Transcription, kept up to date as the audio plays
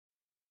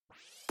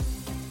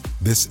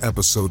This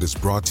episode is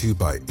brought to you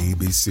by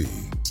ABC.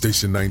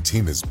 Station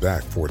 19 is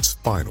back for its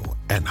final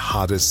and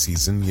hottest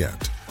season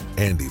yet.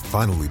 Andy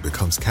finally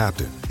becomes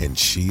captain, and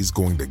she's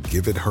going to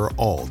give it her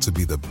all to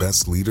be the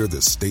best leader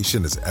the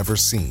station has ever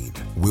seen.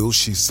 Will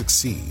she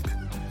succeed?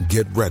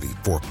 Get ready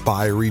for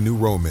fiery new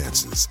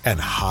romances and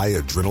high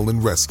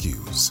adrenaline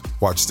rescues.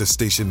 Watch the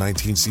Station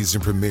 19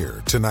 season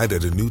premiere tonight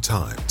at a new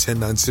time,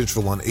 10/9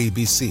 Central on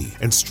ABC,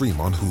 and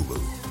stream on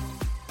Hulu.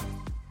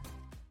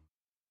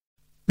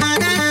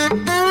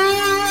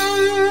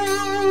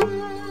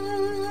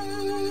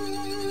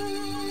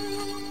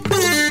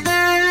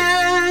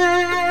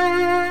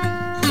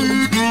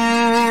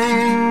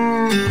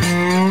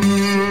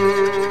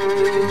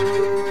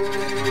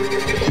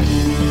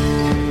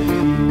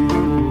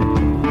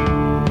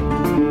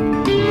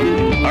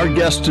 Our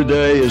guest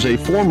today is a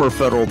former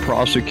federal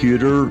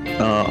prosecutor,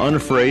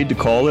 unafraid to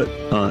call it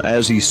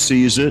as he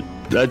sees it.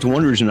 That's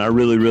one reason I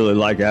really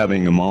like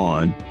having him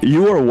on.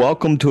 You are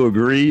welcome to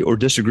agree or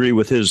disagree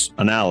with his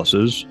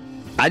analysis.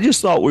 I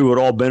just thought we would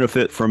all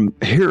benefit from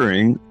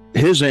hearing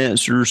his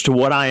answers to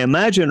what I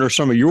imagine are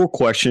some of your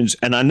questions,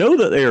 and I know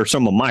that they are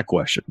some of my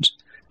questions.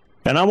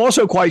 And I'm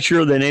also quite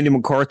sure that Andy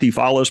McCarthy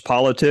follows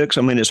politics.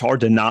 I mean, it's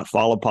hard to not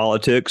follow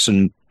politics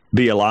and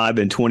be alive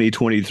in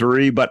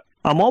 2023, but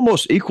I'm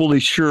almost equally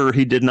sure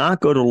he did not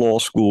go to law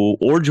school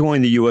or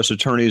join the U.S.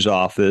 Attorney's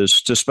Office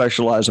to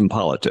specialize in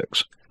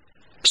politics.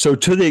 So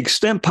to the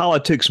extent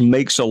politics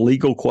makes a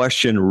legal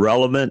question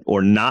relevant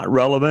or not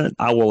relevant,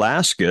 I will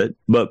ask it.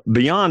 But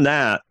beyond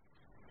that,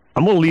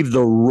 I'm going to leave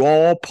the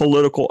raw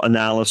political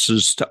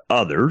analysis to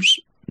others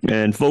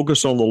and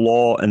focus on the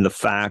law and the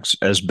facts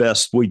as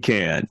best we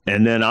can.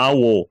 And then I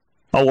will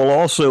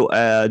also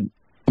add,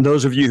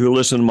 those of you who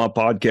listen to my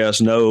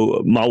podcast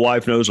know my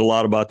wife knows a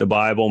lot about the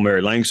Bible.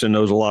 Mary Langston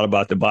knows a lot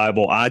about the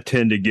Bible. I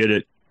tend to get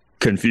it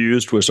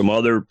confused with some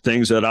other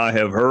things that I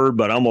have heard,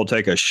 but I'm going to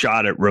take a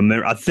shot at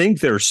remember. I think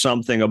there's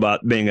something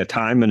about being a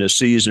time and a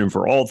season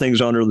for all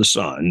things under the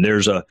sun.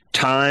 There's a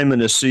time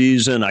and a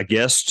season, I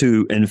guess,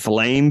 to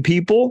inflame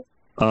people,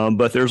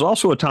 but there's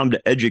also a time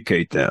to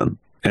educate them.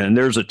 And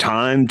there's a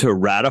time to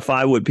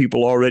ratify what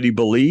people already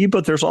believe,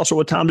 but there's also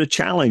a time to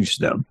challenge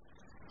them.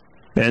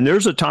 And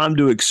there's a time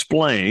to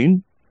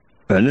explain,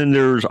 and then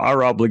there's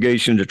our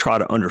obligation to try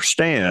to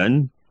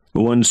understand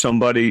when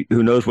somebody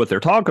who knows what they're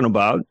talking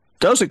about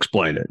does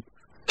explain it.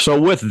 So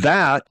with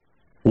that,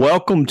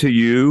 welcome to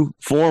you,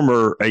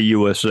 former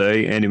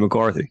AUSA, Andy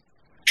McCarthy.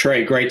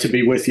 Trey, great to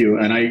be with you.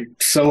 And I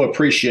so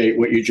appreciate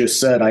what you just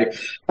said. I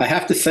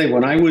have to say,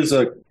 when I was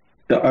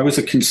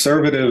a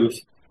conservative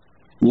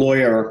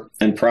lawyer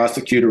and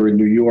prosecutor in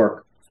New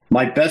York,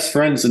 my best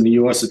friends in the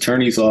U.S.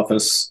 Attorney's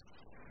Office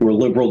were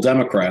liberal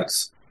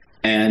Democrats.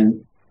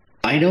 And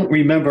I don't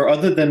remember,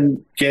 other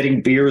than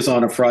getting beers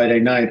on a Friday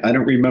night, I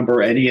don't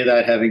remember any of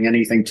that having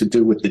anything to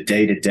do with the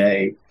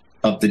day-to-day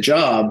of the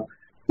job,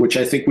 which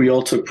I think we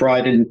all took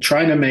pride in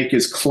trying to make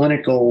as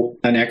clinical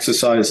an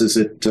exercise as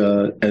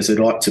it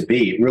ought to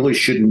be. It really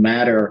shouldn't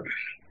matter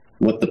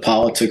what the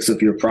politics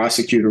of your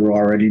prosecutor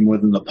are any more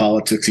than the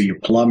politics of your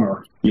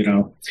plumber, you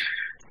know.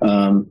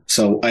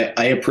 So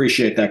I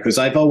appreciate that, because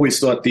I've always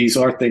thought these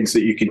are things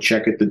that you can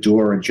check at the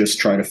door and just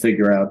try to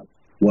figure out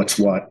what's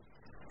what.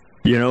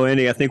 You know,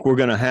 Andy, I think we're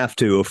going to have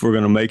to, if we're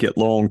going to make it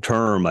long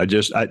term. I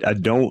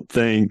don't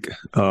think,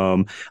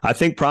 I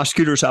think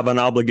prosecutors have an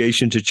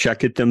obligation to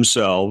check it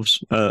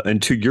themselves.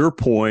 And to your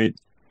point,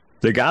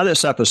 the guy that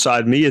sat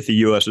beside me at the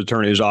U.S.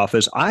 Attorney's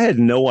Office, I had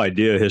no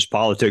idea his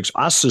politics.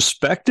 I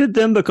suspected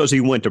them because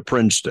he went to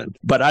Princeton,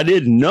 but I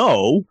didn't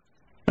know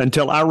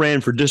until I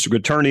ran for district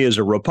attorney as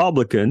a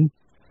Republican,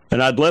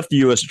 and I'd left the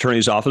U.S.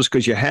 Attorney's Office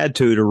because you had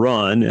to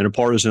run in a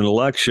partisan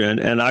election,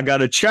 and I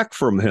got a check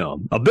from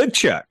him, a big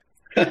check,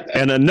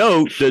 and a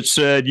note that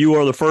said, "You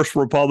are the first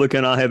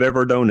Republican I have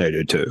ever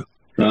donated to."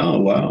 Oh,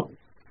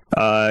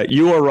 wow.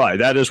 You are right.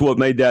 That is what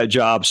made that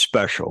job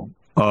special.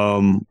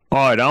 All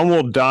right, I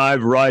will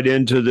dive right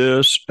into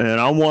this, and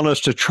I want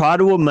us to try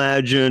to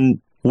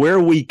imagine where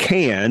we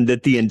can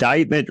that the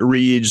indictment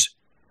reads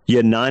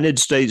United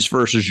States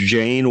versus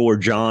Jane or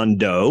John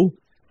Doe,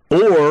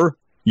 or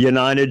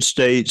United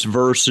States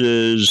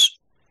versus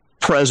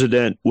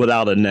president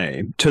without a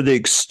name, to the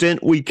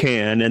extent we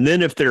can. And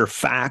then if there are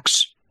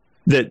facts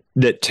that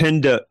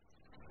tend to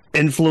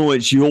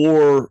influence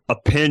your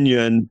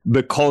opinion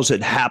because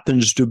it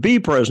happens to be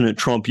President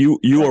Trump,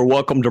 you are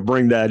welcome to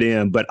bring that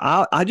in. But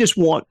I just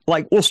want,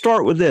 we'll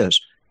start with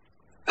this.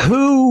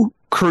 Who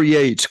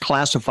creates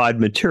classified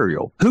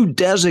material? Who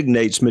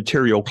designates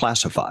material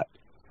classified?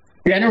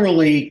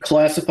 Generally,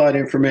 classified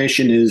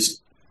information is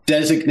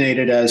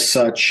designated as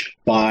such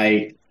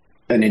by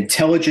an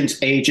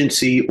intelligence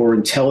agency or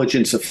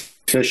intelligence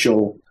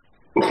official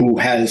who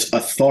has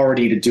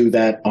authority to do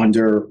that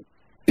under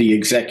the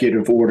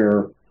executive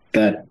order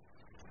that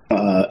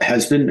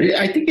has been,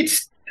 I think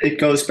it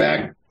goes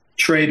back,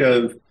 Trey,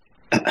 to,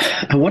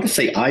 I want to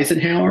say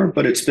Eisenhower,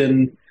 but it's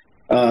been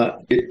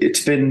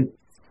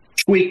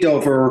tweaked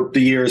over the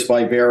years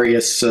by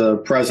various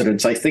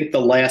presidents. I think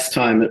the last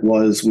time it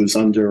was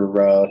under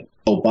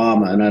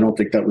Obama, and I don't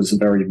think that was a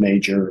very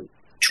major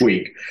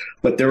tweak.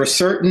 But there are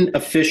certain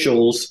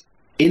officials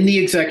in the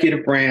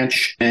executive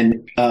branch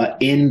and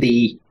in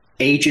the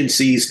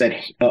agencies that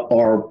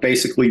are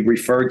basically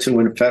referred to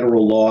in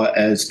federal law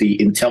as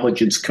the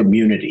intelligence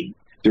community.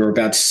 There are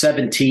about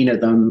 17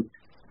 of them.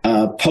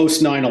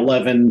 Post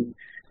 9/11,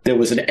 there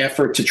was an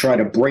effort to try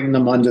to bring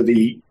them under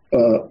the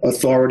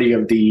authority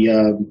of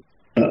the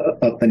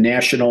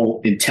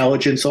National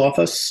Intelligence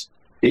Office.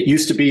 It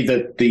used to be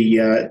that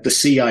the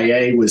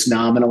CIA was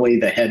nominally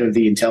the head of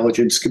the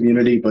intelligence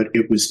community, but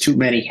it was too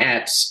many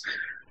hats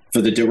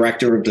for the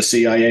director of the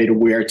CIA to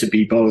wear to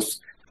be both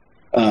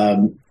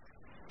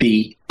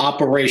the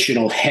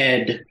operational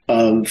head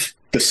of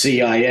the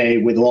CIA,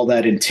 with all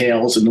that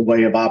entails in the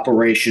way of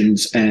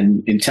operations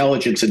and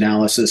intelligence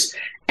analysis,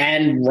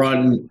 and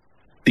run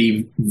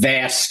the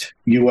vast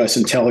U.S.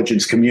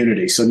 intelligence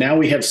community. So now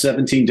we have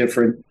 17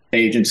 different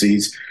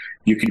agencies.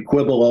 You can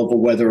quibble over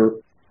whether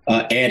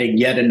adding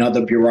yet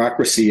another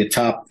bureaucracy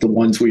atop the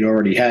ones we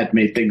already had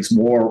made things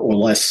more or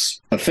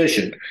less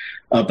efficient.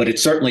 But it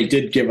certainly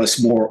did give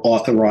us more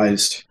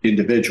authorized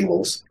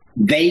individuals.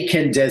 They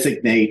can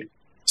designate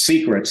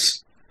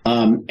secrets.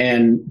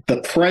 And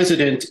the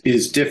president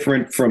is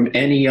different from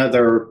any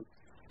other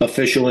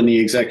official in the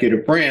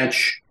executive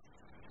branch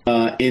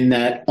in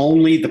that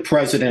only the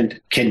president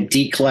can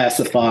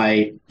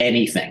declassify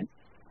anything.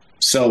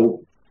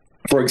 So,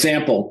 for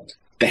example,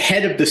 the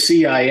head of the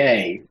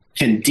CIA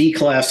can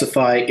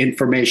declassify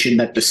information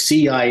that the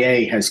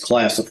CIA has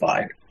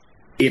classified.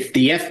 If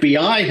the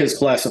FBI has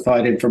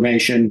classified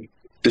information,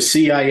 the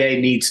CIA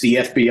needs the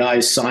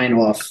FBI's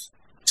sign-off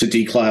to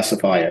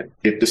declassify it,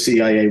 if the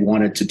CIA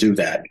wanted to do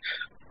that.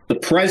 The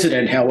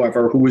president,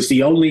 however, who is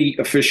the only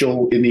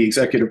official in the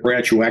executive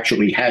branch who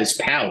actually has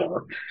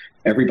power,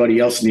 everybody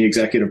else in the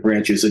executive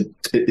branch is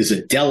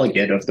a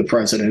delegate of the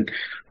president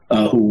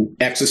who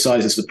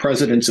exercises the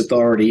president's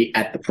authority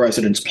at the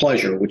president's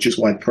pleasure, which is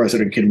why the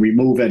president can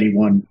remove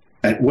anyone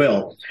at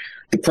will.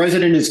 The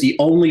president is the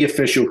only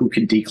official who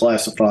can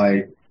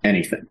declassify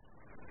anything.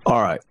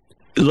 All right.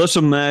 Let's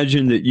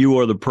imagine that you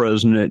are the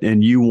president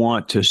and you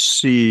want to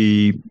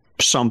see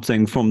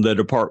something from the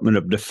Department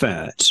of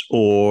Defense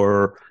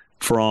or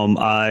from,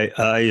 I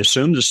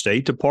assume the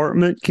State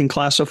Department can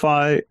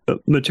classify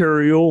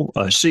material,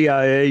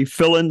 CIA,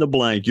 fill in the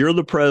blank. You're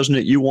the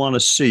president, you want to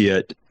see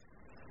it.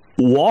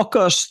 Walk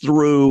us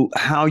through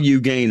how you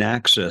gain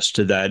access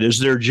to that. Is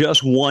there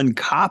just one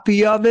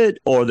copy of it,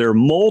 or are there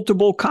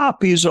multiple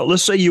copies?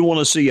 Let's say you want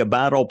to see a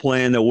battle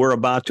plan that we're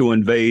about to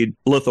invade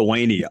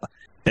Lithuania,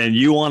 and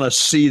you want to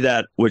see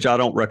that, which I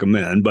don't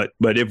recommend, but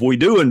if we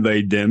do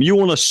invade them, you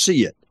want to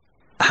see it.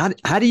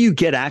 How do you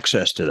get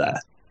access to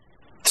that?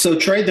 So,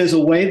 Trey, there's the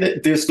way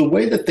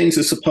that things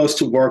are supposed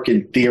to work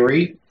in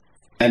theory,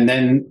 and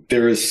then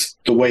there's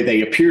the way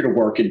they appear to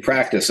work in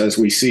practice, as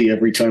we see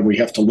every time we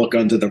have to look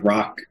under the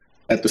rock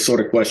at the sort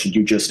of question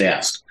you just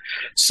asked.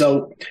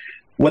 So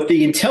what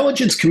the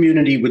intelligence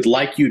community would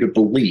like you to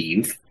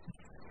believe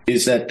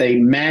is that they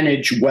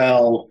manage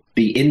well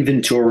the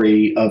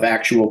inventory of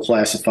actual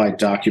classified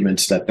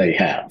documents that they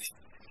have.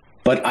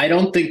 But I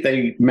don't think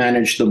they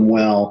manage them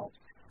well.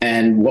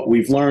 And what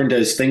we've learned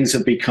as things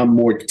have become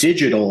more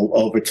digital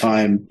over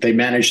time, they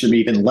manage them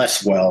even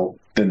less well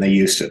than they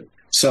used to.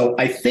 So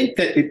I think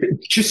that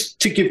just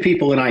to give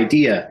people an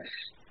idea,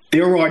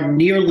 there are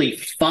nearly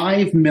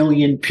 5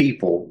 million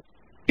people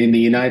in the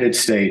United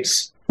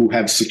States who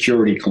have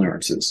security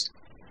clearances,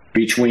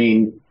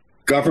 between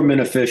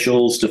government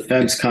officials,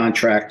 defense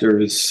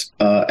contractors,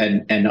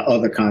 and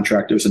other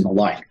contractors and the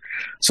like.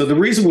 So the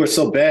reason we're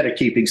so bad at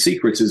keeping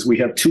secrets is we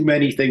have too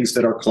many things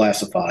that are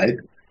classified,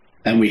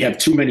 and we have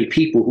too many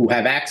people who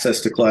have access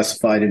to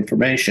classified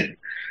information,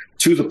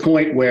 to the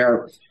point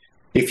where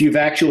if you've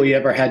actually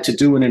ever had to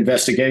do an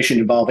investigation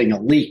involving a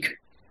leak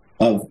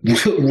of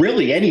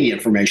really any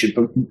information,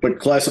 but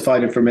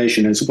classified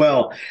information as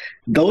well,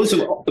 those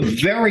are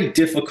very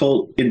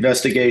difficult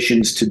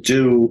investigations to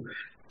do,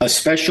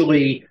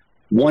 especially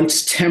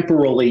once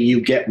temporally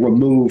you get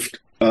removed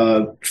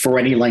for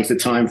any length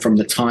of time from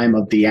the time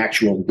of the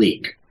actual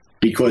leak,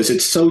 because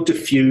it's so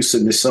diffuse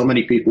and there's so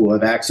many people who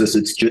have access.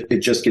 It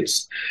just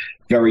gets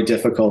very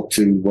difficult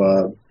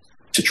to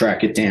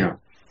track it down.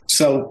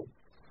 So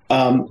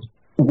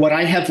what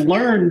I have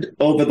learned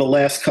over the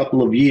last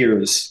couple of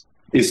years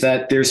is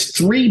that there's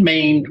three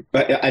main,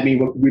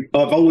 I've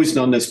always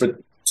known this, but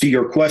to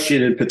your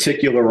question in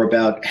particular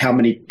about how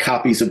many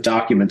copies of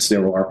documents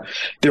there are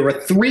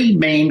three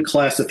main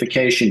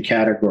classification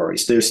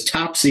categories. There's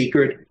top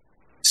secret,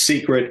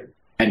 secret,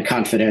 and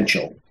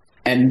confidential.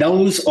 And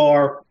those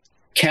are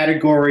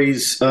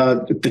categories,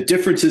 the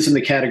differences in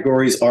the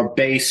categories are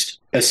based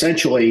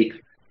essentially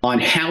on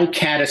how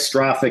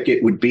catastrophic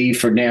it would be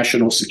for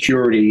national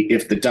security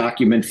if the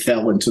document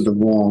fell into the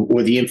wrong,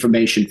 or the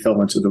information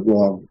fell into the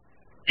wrong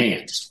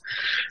hands.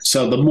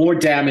 So the more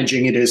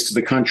damaging it is to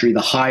the country,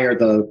 the higher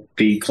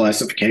the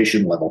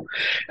classification level.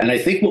 And I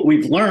think what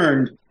we've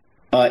learned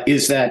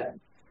is that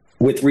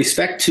with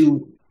respect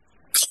to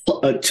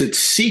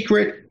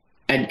secret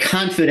and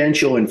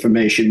confidential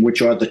information,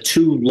 which are the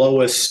two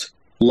lowest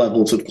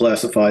levels of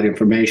classified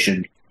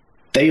information,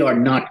 they are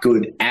not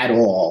good at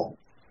all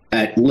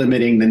at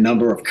limiting the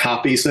number of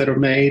copies that are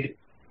made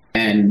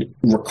and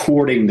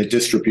recording the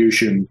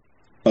distribution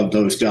of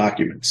those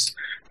documents,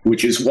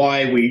 which is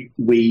why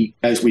we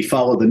as we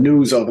follow the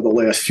news over the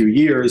last few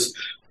years,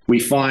 we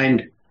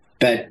find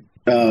that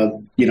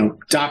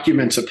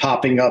documents are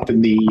popping up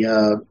in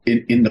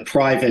the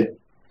private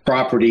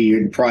property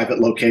and private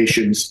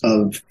locations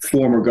of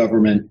former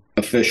government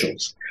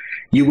officials.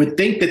 You would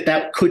think that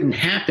that couldn't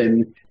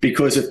happen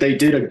because if they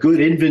did a good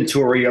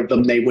inventory of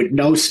them, they would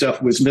know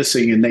stuff was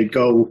missing and they'd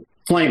go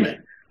claim it.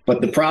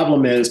 But the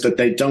problem is that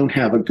they don't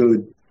have a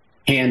good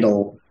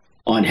handle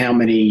on how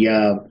many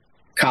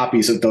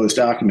copies of those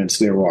documents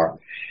there are.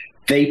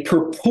 They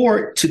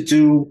purport to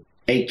do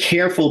a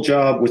careful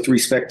job with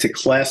respect to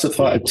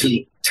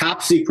to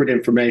top secret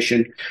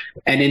information,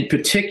 and in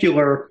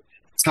particular,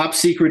 top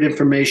secret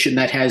information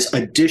that has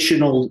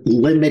additional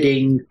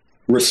limiting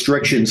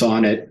restrictions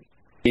on it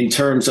in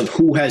terms of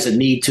who has a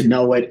need to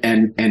know it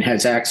and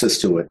has access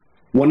to it.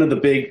 One of the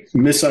big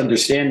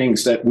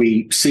misunderstandings that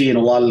we see in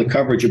a lot of the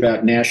coverage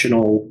about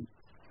national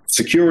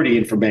security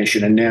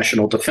information and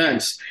national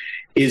defense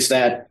is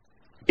that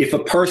if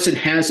a person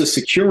has a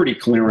security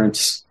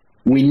clearance,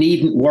 we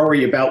needn't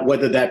worry about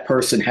whether that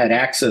person had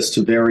access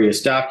to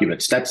various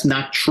documents. That's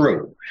not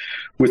true.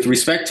 With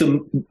respect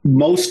to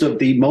most of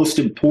the most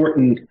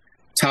important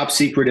top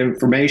secret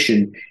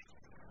information,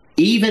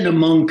 even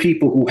among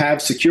people who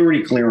have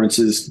security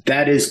clearances,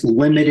 that is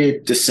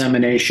limited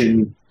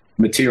dissemination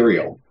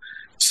material.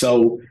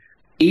 So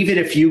even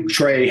if you,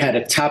 Trey, had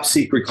a top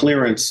secret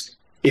clearance,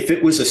 if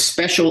it was a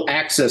special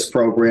access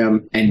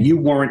program and you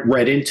weren't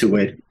read into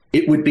it,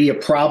 it would be a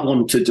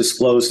problem to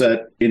disclose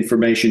that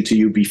information to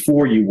you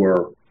before you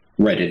were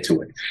read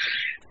into it.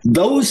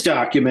 Those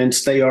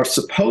documents, they are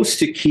supposed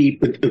to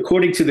keep,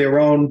 according to their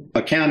own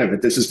account of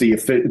it, this is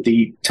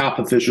the top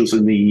officials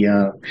in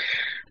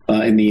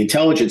the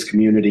intelligence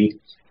community,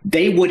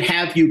 they would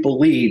have you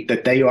believe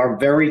that they are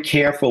very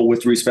careful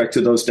with respect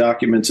to those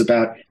documents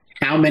about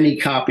how many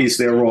copies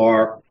there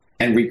are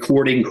and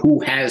recording who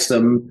has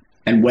them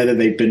and whether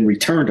they've been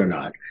returned or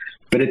not.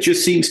 But it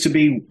just seems to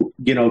be,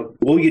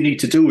 all you need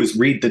to do is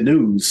read the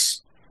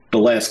news the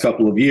last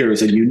couple of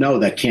years, and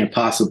that can't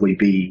possibly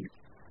be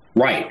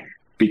right.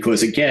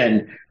 Because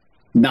again,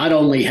 not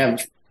only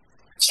have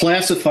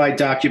classified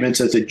documents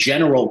as a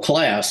general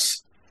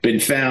class been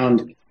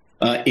found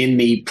in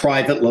the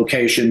private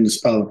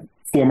locations of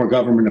former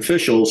government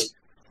officials,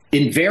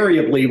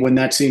 invariably when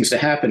that seems to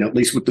happen, at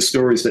least with the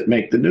stories that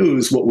make the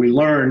news, what we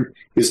learn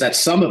is that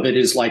some of it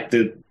is like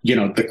the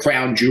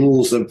crown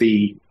jewels of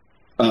the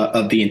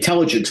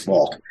intelligence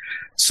vault.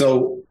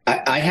 So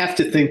I have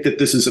to think that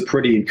this is a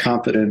pretty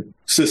incompetent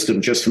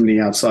system just from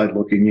the outside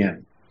looking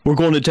in. We're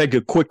going to take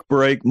a quick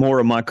break. More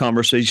of my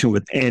conversation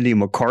with Andy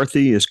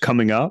McCarthy is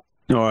coming up.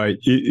 All right.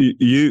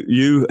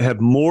 You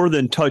have more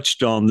than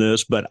touched on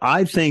this, but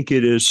I think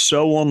it is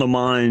so on the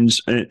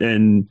minds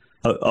and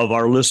of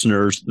our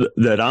listeners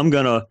that I'm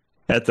going to,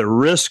 at the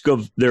risk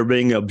of there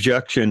being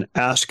objection,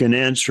 ask and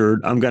answered,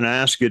 I'm going to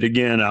ask it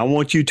again. I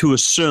want you to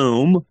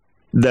assume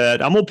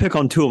that I'm going to pick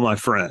on two of my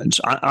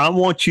friends. I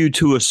want you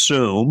to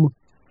assume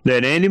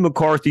that Andy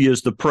McCarthy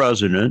is the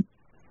president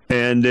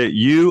and that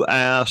you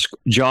ask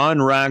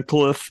John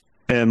Ratcliffe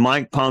and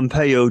Mike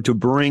Pompeo to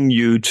bring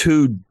you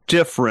two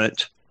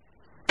different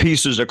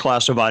pieces of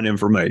classified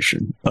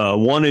information.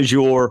 One is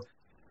your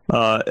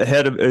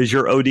head of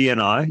your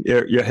ODNI,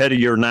 your head of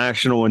your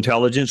national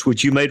intelligence,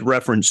 which you made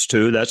reference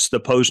to. That's the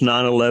post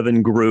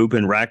 9/11 group,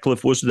 and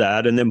Ratcliffe was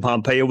that, and then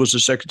Pompeo was the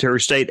Secretary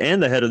of State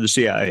and the head of the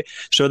CIA.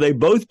 So they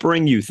both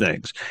bring you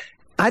things.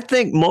 I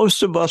think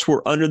most of us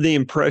were under the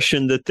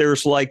impression that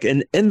there's like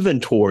an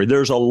inventory.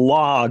 There's a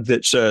log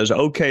that says,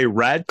 okay,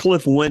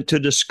 Ratcliffe went to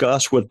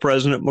discuss with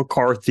President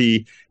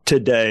McCarthy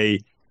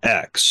today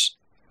X.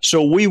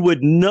 So we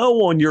would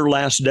know on your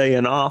last day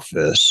in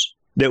office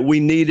that we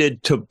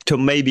needed to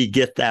maybe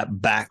get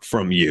that back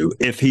from you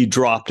if he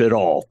dropped it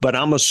all. But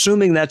I'm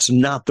assuming that's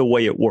not the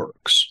way it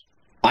works.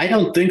 I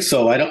don't think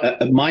so.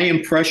 My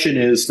impression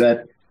is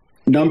that,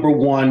 number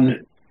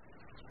one,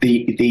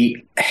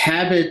 the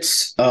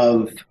habits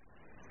of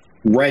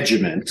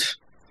regiment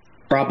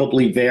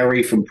probably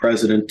vary from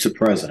president to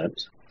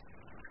president.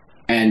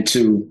 And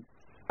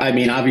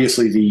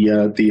obviously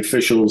the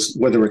officials,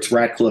 whether it's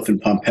Ratcliffe and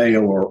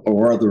Pompeo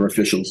or other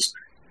officials,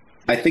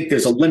 I think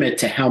there's a limit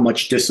to how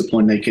much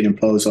discipline they can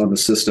impose on the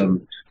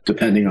system,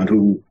 depending on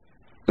who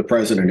the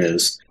president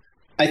is.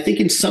 I think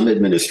in some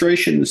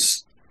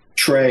administrations,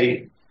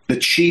 Trey, the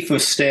chief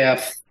of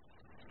staff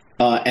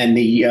and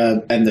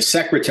the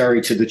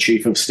secretary to the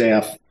chief of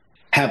staff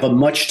have a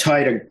much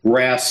tighter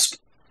grasp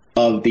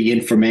of the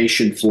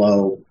information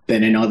flow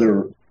than in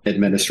other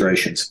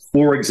administrations.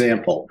 For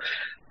example,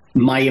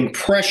 my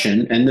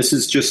impression, and this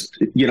is just,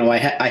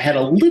 I had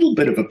a little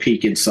bit of a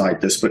peek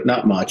inside this, but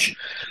not much.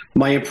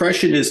 My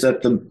impression is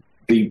that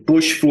the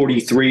Bush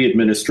 43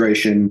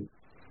 administration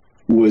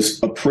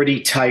was a pretty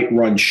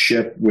tight-run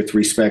ship with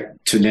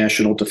respect to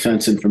national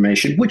defense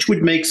information, which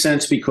would make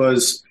sense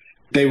because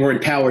they were in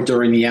power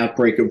during the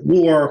outbreak of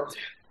war.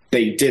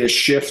 They did a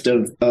shift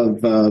of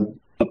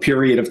a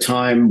period of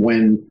time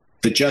when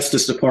the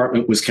Justice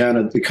Department was kind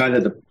of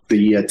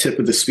the tip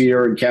of the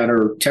spear in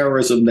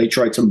counterterrorism. They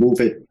tried to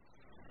move it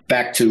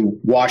back to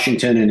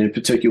Washington and in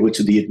particular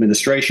to the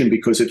administration,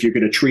 because if you're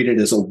going to treat it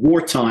as a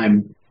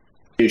wartime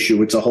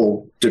issue, it's a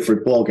whole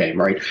different ballgame,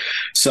 right?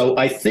 So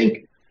I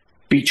think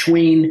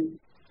between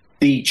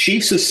the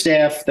chiefs of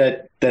staff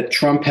that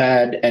Trump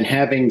had and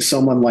having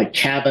someone like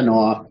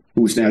Kavanaugh,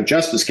 who's now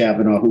Justice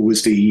Kavanaugh, who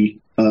was the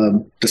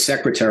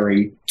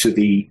secretary to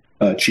the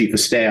chief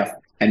of staff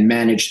and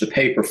managed the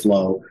paper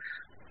flow,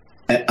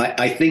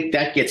 I think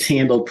that gets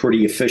handled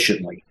pretty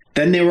efficiently.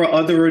 Then there are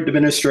other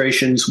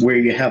administrations where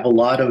you have a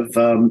lot of,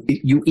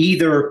 you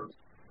either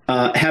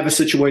have a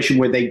situation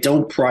where they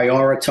don't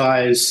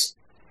prioritize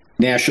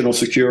national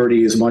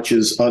security as much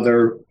as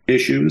other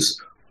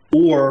issues,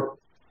 or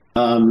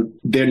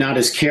they're not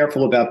as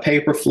careful about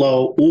paper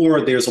flow,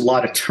 or there's a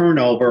lot of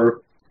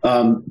turnover.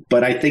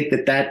 But I think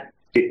that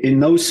in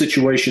those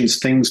situations,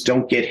 things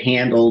don't get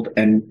handled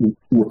and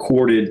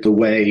recorded the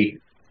way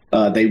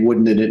they would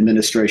in an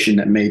administration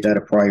that made that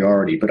a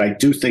priority. But I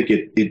do think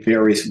it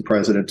varies from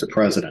president to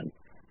president.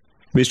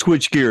 Let me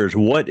switch gears.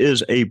 What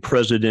is a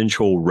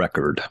presidential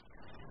record?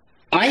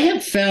 I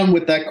have found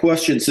with that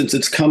question, since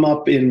it's come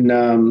up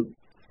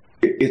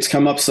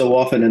so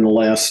often in the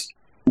last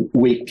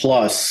week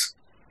plus,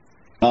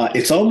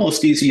 it's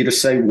almost easier to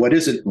say what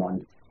isn't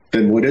one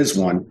than what is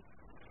one,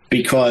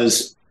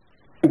 because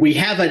we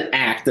have an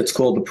act that's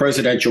called the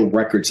Presidential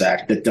Records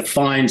Act that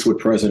defines what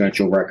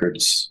presidential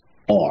records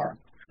are,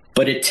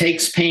 but it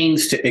takes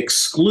pains to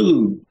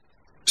exclude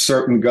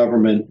certain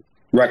government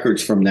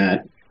records from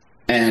that.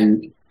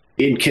 And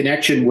in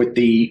connection with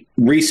the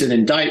recent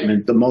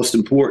indictment, the most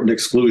important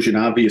exclusion,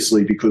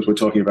 obviously, because we're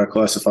talking about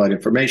classified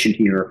information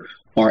here,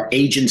 are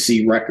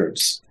agency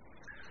records.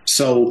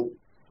 So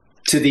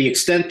to the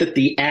extent that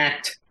the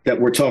act that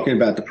we're talking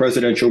about, the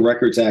Presidential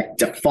Records Act,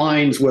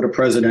 defines what a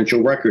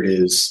presidential record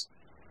is,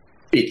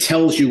 it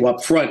tells you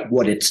up front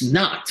what it's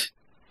not,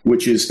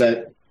 which is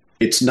that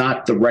it's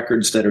not the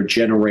records that are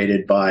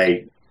generated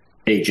by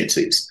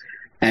agencies.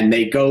 And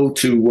they go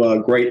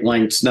to great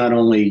lengths not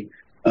only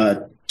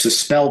to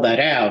spell that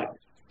out,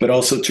 but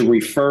also to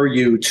refer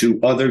you to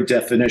other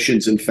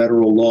definitions in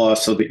federal law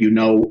so that you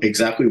know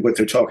exactly what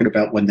they're talking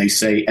about when they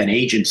say an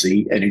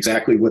agency and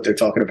exactly what they're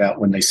talking about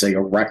when they say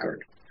a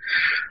record.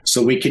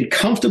 So we can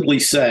comfortably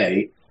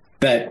say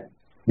that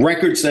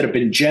records that have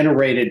been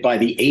generated by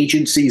the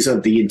agencies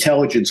of the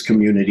intelligence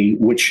community,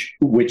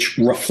 which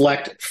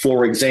reflect,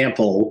 for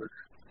example,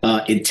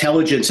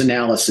 intelligence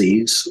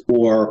analyses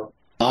or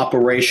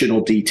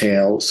operational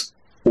details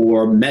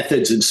or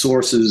methods and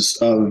sources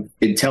of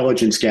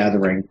intelligence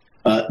gathering,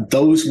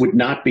 those would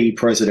not be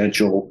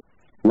presidential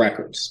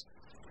records.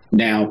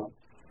 Now,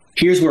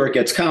 here's where it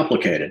gets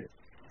complicated.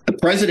 The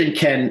president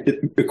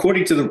can,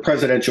 according to the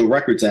Presidential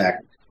Records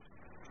Act,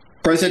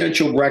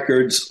 presidential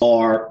records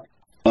are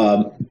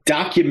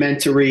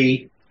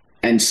documentary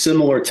and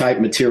similar type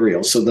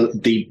material. So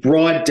the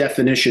broad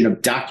definition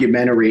of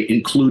documentary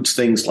includes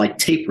things like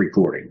tape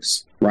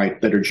recordings, right,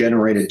 that are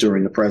generated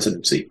during the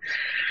presidency.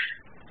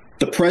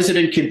 The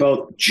president can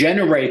both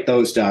generate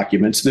those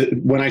documents.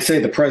 When I say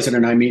the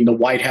president, I mean the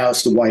White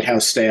House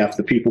staff,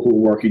 the people who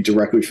are working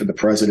directly for the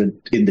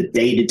president in the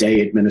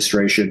day-to-day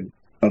administration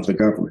of the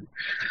government.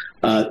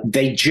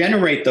 They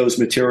generate those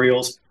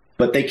materials,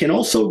 but they can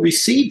also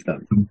receive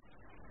them.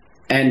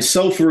 And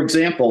so, for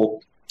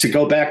example, to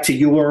go back to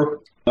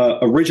your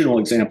original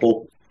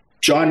example,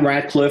 John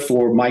Ratcliffe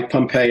or Mike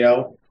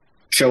Pompeo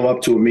show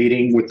up to a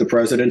meeting with the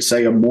president,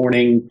 say a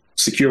morning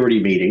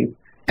security meeting,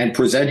 and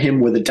present him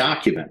with a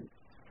document.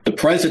 The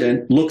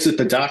president looks at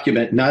the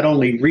document, not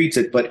only reads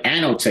it, but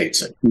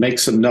annotates it,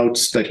 makes some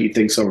notes that he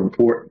thinks are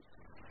important.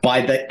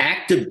 By the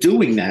act of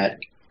doing that,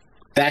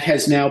 that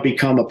has now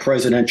become a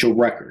presidential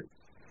record.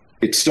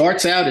 It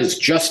starts out as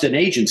just an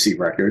agency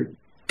record,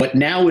 but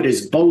now it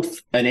is both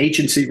an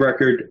agency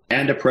record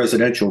and a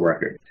presidential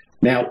record.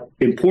 Now,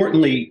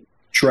 importantly,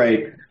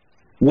 Trey,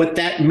 what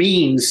that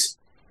means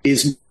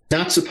is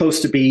not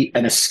supposed to be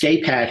an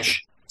escape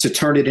hatch to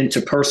turn it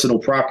into personal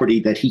property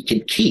that he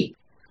can keep.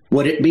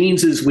 What it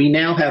means is we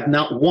now have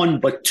not one,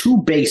 but two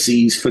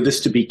bases for this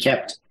to be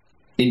kept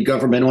in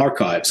government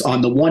archives.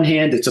 On the one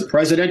hand, it's a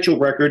presidential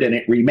record and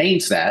it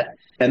remains that.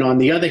 And on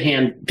the other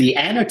hand, the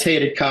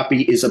annotated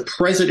copy is a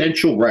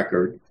presidential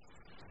record,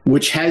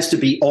 which has to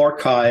be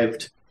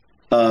archived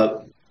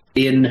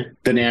in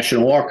the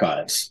National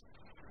Archives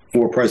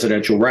for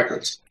presidential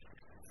records.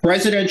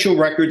 Presidential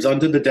records,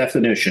 under the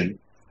definition,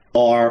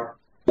 are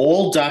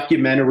all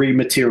documentary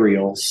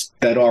materials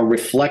that are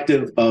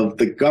reflective of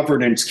the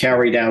governance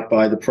carried out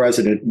by the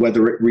president,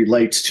 whether it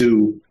relates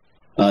to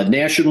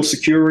national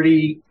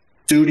security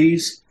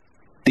duties,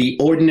 the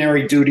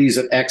ordinary duties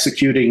of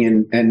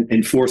executing and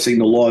enforcing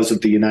the laws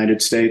of the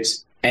United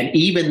States, and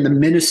even the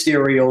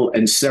ministerial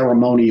and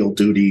ceremonial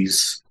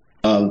duties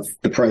of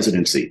the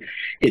presidency.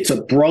 It's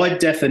a broad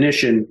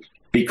definition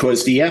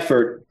because the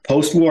effort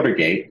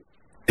post-Watergate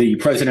The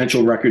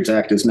Presidential Records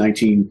Act is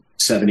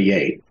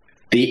 1978.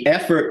 The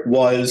effort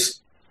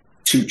was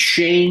to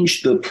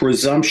change the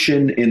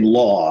presumption in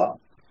law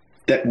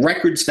that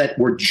records that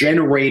were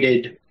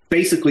generated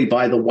basically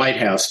by the White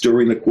House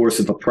during the course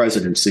of a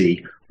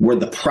presidency were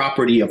the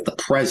property of the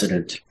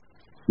president,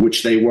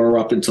 which they were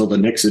up until the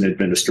Nixon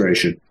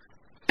administration,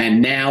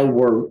 and now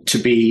were to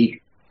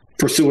be,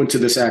 pursuant to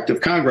this act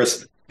of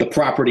Congress, the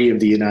property of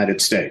the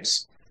United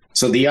States.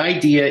 So the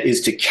idea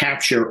is to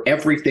capture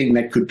everything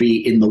that could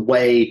be in the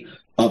way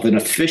of an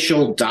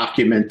official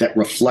document that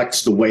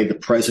reflects the way the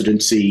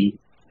presidency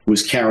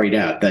was carried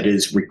out. That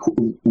is,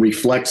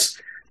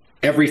 reflects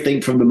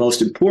everything from the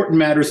most important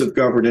matters of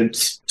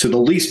governance to the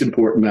least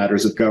important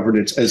matters of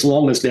governance, as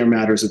long as they're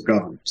matters of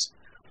governance.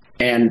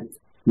 And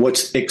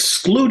what's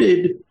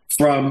excluded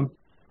from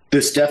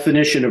this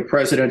definition of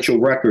presidential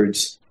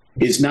records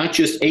is not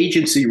just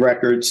agency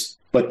records,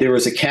 but there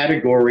is a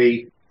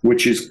category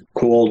which is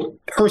called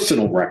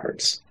personal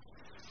records.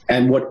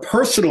 And what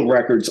personal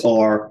records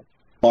are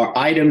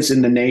items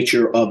in the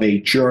nature of a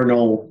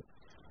journal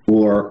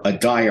or a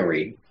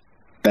diary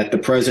that the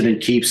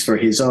president keeps for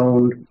his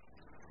own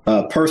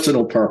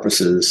personal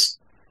purposes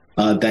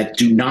that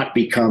do not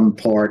become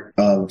part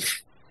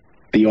of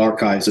the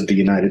archives of the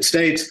United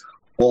States,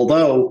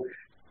 although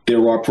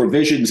there are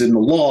provisions in the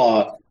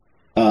law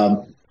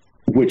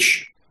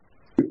which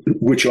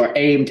are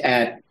aimed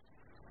at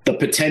the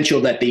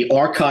potential that the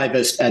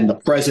archivist and the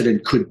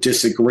president could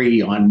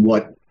disagree on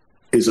what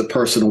is a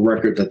personal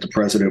record that the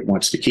president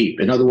wants to keep.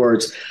 In other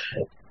words,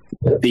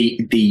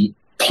 the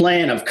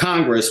plan of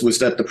Congress was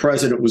that the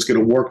president was going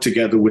to work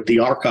together with the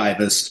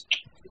archivist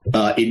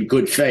in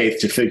good faith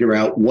to figure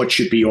out what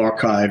should be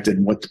archived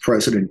and what the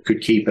president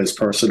could keep as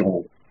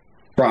personal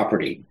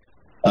property.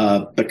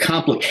 The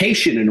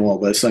complication in all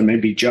this, I may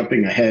be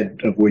jumping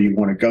ahead of where you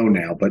want to go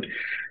now, but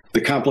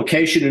the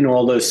complication in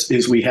all this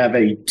is we have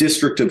a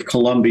District of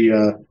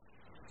Columbia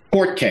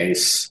court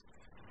case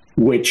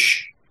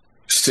which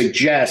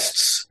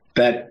suggests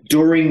that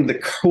during the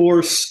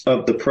course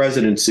of the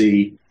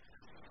presidency,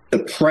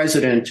 the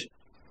president,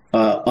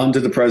 under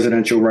the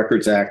Presidential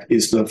Records Act,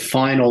 is the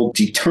final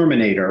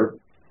determinator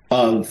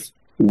of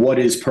what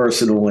is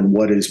personal and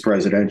what is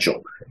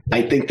presidential.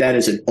 I think that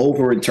is an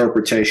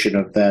overinterpretation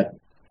of that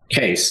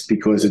case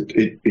because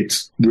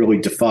it's really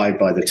defied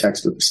by the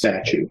text of the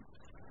statute.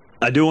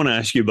 I do want to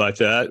ask you about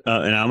that,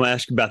 and I'm going to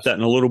ask you about that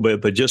in a little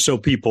bit, but just so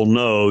people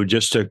know,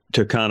 just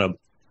to kind of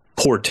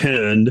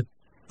portend,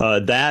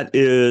 that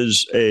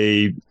is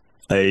a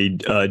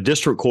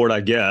district court,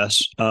 I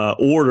guess,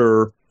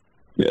 order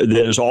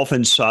that is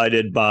often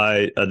cited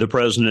by the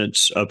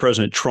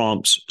President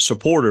Trump's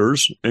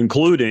supporters,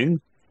 including,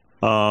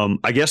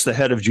 I guess, the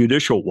head of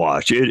Judicial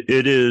Watch.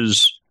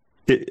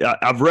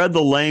 I've read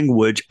the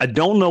language. I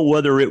don't know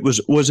whether it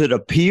was it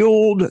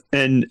appealed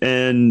and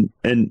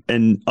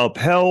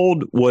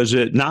upheld? Was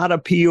it not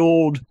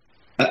appealed?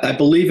 I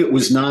believe it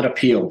was not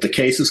appealed. The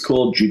case is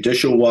called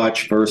Judicial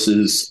Watch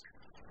versus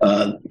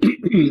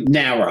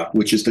NARA,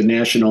 which is the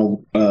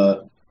National.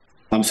 The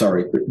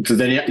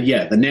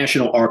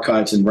National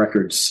Archives and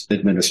Records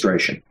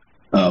Administration,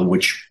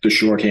 which the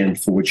shorthand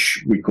for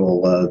which we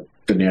call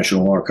the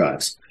National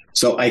Archives.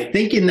 So I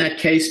think in that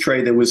case,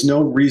 Trey, there was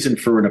no reason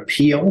for an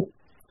appeal.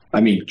 I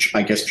mean,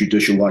 I guess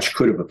Judicial Watch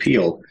could have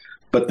appealed.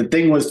 But the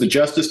thing was, the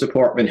Justice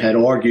Department had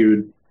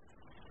argued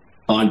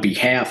on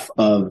behalf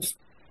of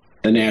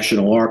the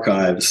National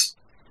Archives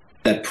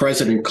that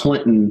President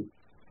Clinton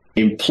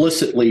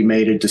implicitly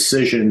made a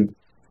decision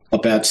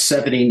about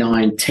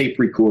 79 tape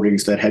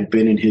recordings that had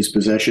been in his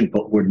possession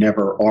but were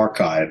never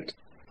archived,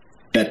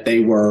 that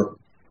they were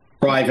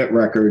private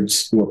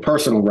records or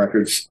personal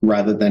records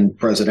rather than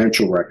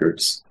presidential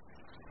records.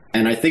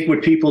 And I think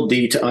what people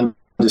need to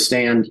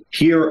understand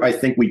here, I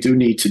think we do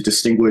need to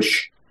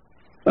distinguish,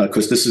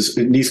 because this is,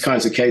 in these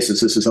kinds of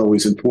cases, this is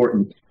always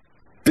important.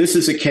 This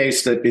is a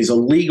case that is a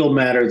legal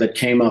matter that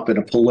came up in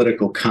a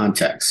political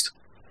context.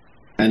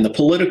 And the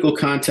political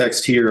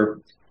context here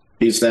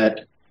is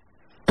that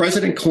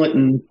President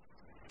Clinton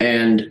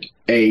and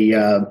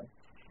a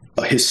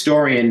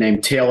historian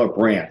named Taylor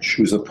Branch,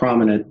 who's a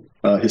prominent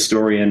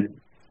historian,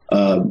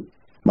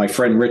 my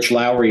friend Rich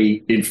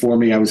Lowry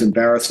informed me, I was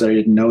embarrassed that I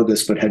didn't know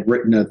this, but had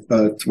written a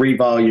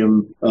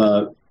 3-volume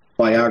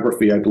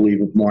biography, I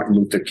believe, of Martin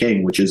Luther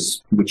King, which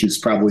is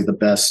probably the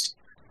best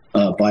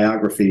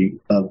biography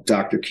of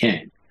Dr.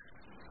 King.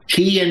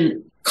 He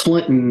and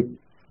Clinton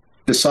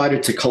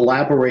decided to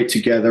collaborate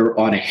together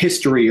on a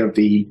history of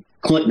the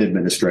Clinton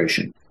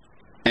administration.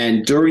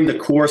 And during the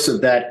course of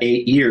that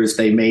 8 years,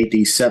 they made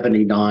these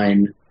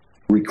 79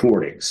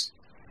 recordings.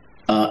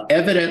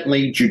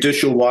 Evidently,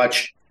 Judicial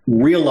Watch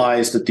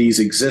realized that these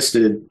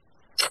existed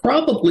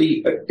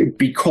probably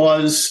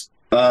because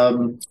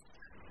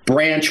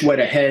Branch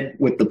went ahead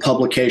with the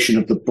publication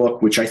of the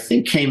book, which I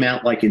think came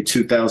out like in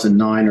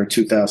 2009 or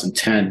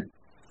 2010.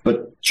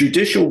 But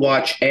Judicial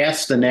Watch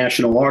asked the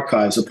National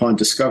Archives, upon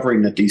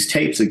discovering that these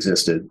tapes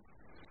existed,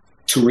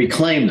 to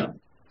reclaim them.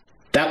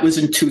 That was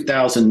in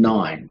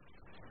 2009.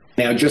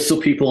 Now, just so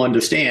people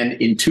understand,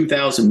 in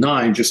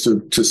 2009, just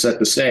to set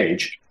the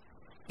stage,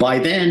 by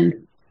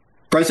then,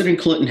 President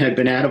Clinton had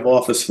been out of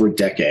office for a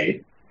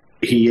decade.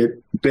 He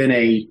had been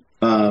a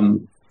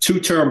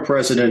two-term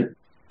president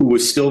who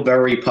was still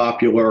very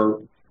popular,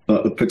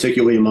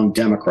 particularly among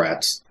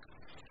Democrats.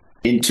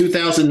 In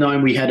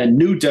 2009, we had a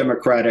new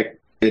Democratic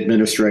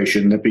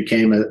administration that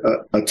became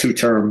a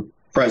two-term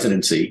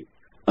presidency.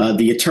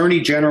 The Attorney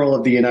General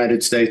of the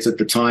United States at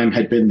the time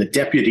had been the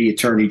Deputy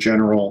Attorney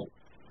General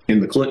in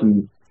the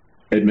Clinton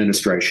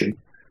administration.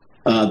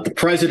 The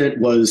president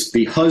was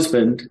the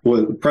husband,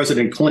 or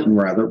President Clinton,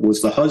 rather,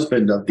 was the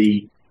husband of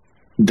the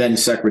then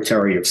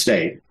Secretary of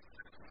State.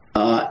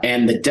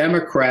 And the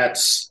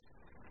Democrats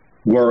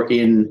were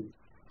in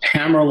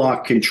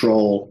hammerlock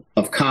control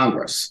of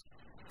Congress.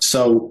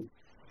 So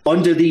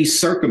under these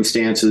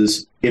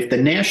circumstances, if the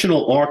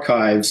National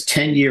Archives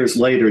 10 years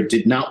later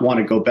did not want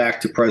to go back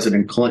to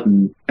President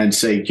Clinton and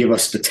say, give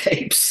us the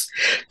tapes,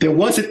 there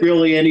wasn't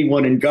really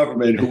anyone in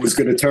government who was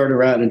going to turn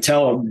around and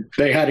tell them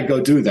they had to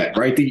go do that,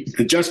 right?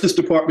 The Justice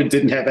Department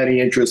didn't have any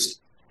interest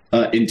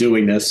in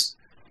doing this.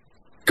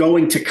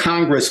 Going to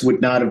Congress would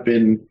not have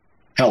been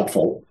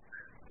helpful.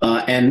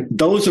 And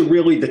those are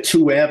really the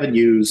two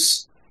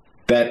avenues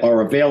that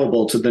are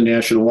available to the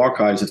National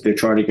Archives if they're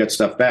trying to get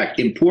stuff back.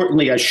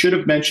 Importantly, I should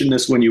have mentioned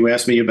this when you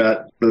asked me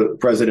about the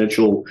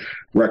Presidential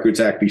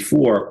Records Act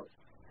before.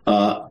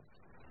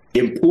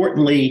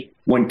 Importantly,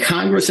 when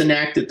Congress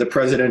enacted the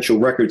Presidential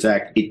Records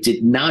Act, it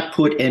did not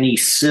put any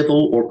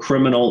civil or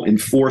criminal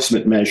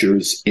enforcement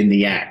measures in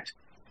the act.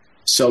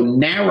 So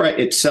NARA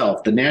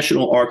itself, the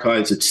National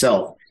Archives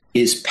itself,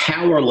 is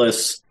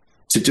powerless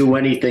to do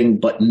anything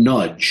but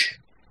nudge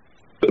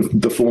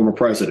the former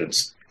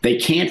presidents. They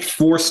can't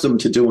force them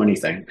to do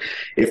anything.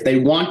 If they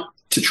want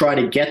to try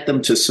to get them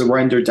to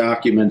surrender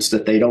documents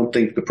that they don't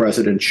think the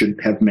president should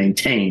have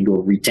maintained or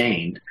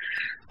retained,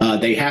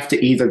 they have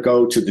to either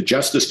go to the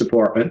Justice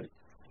Department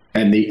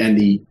and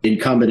the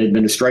incumbent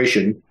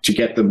administration to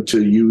get them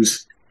to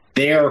use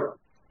their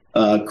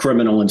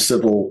criminal and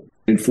civil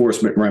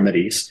enforcement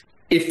remedies,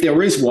 if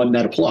there is one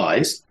that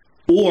applies,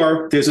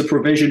 or there's a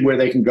provision where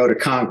they can go to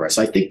Congress.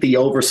 I think the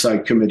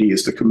Oversight Committee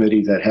is the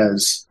committee that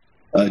has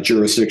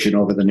jurisdiction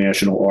over the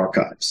National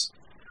Archives.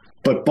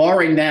 But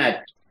barring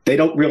that, they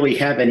don't really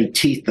have any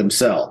teeth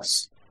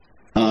themselves.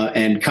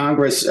 And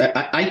Congress,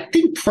 I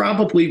think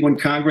probably when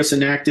Congress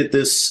enacted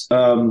this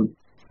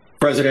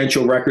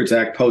Presidential Records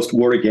Act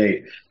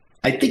post-Watergate,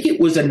 I think it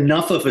was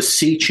enough of a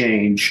sea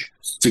change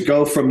to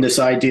go from this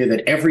idea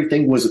that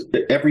everything was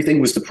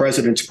the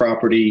president's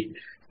property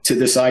to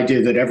this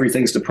idea that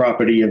everything's the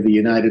property of the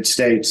United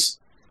States,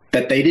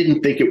 that they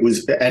didn't think it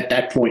was, at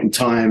that point in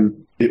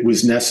time, it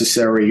was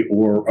necessary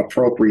or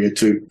appropriate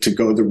to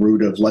go the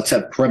route of let's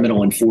have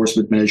criminal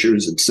enforcement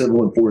measures and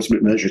civil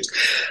enforcement measures.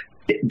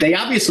 They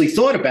obviously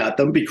thought about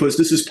them because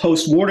this is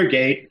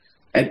post-Watergate,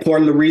 and part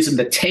of the reason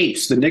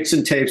the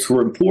Nixon tapes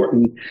were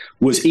important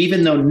was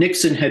even though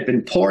Nixon had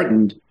been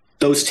pardoned,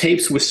 those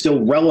tapes were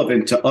still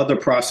relevant to other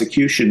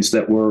prosecutions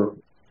that were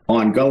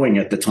ongoing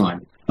at the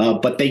time.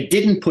 But they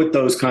didn't put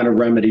those kind of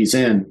remedies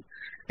in.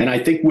 And I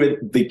think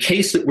with the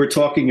case that we're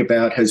talking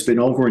about has been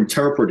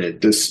overinterpreted,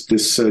 this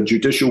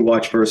Judicial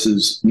Watch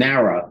versus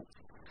NARA.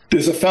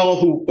 There's a fellow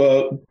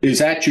who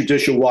is at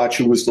Judicial Watch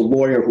who was the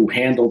lawyer who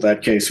handled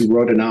that case, who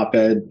wrote an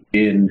op-ed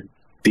in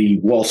the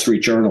Wall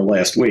Street Journal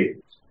last week.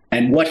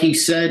 And what he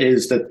said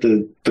is that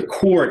the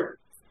court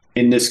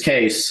in this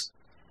case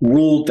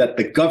ruled that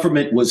the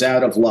government was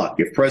out of luck.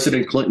 If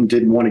President Clinton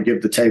didn't want to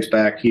give the tapes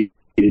back, he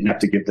didn't have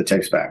to give the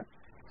tapes back.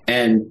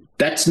 And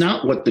that's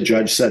not what the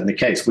judge said in the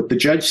case. What the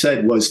judge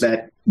said was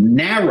that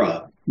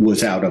NARA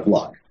was out of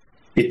luck.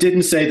 It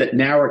didn't say that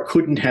NARA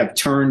couldn't have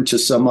turned to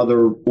some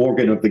other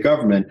organ of the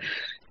government.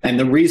 And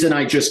the reason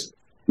I just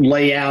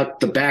lay out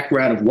the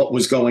background of what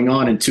was going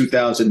on in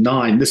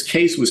 2009, this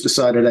case was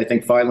decided, I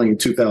think, finally in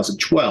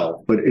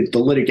 2012, but the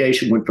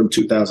litigation went from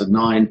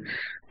 2009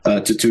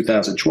 to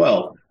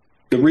 2012.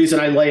 The reason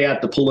I lay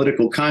out the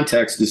political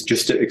context is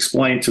just to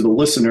explain to the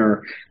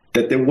listener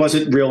that there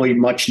wasn't really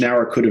much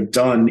NARA could have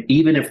done,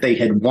 even if they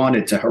had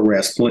wanted to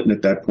harass Clinton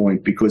at that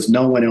point, because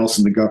no one else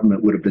in the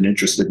government would have been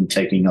interested in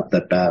taking up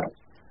that battle.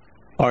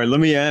 All right, let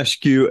me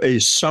ask you a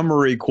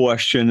summary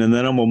question, and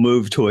then I'm going to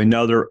move to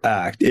another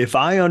act. If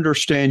I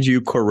understand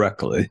you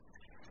correctly,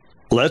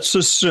 let's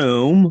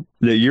assume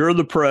that you're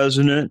the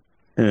president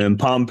and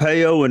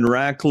Pompeo and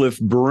Ratcliffe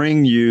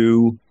bring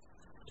you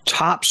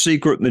top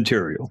secret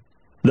material.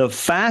 The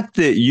fact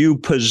that you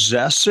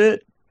possess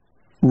it,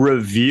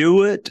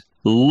 review it,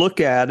 look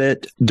at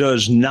it,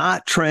 does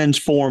not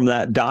transform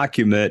that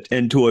document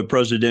into a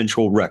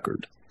presidential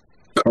record.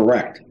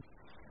 Correct.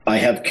 I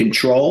have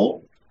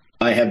control.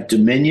 I have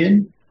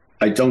dominion.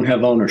 I don't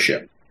have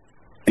ownership.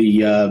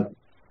 The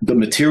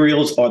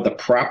materials are the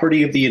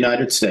property of the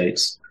United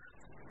States.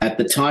 At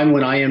the time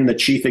when I am the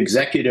chief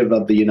executive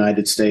of the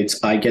United States,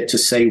 I get to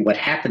say what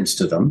happens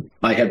to them.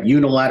 I have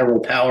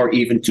unilateral power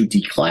even to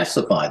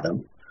declassify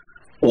them.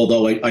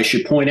 Although I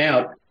should point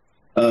out,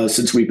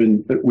 since we've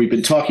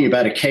been talking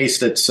about a case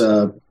that's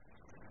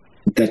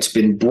that's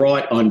been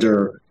brought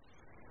under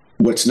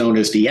what's known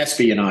as the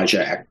Espionage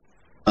Act,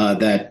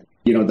 that,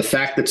 the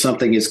fact that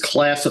something is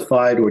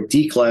classified or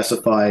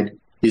declassified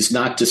is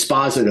not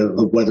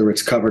dispositive of whether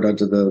it's covered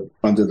under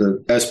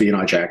the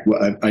Espionage Act.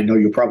 I know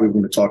you probably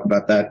want to talk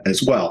about that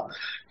as well,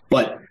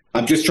 but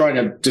I'm just trying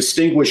to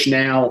distinguish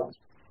now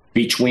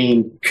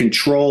between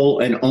control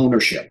and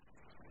ownership.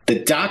 The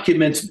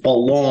documents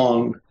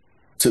belong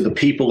to the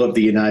people of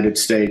the United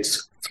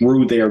States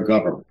through their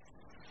government.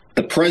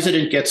 The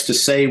president gets to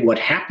say what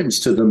happens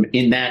to them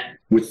in that,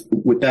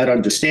 with that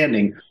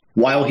understanding,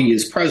 while he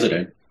is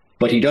president,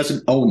 but he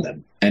doesn't own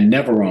them and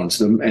never owns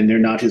them, and they're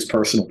not his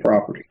personal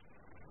property.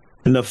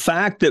 And the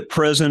fact that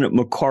President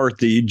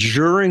McCarthy,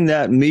 during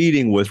that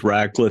meeting with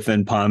Ratcliffe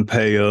and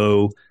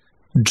Pompeo,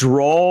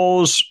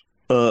 draws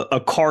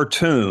a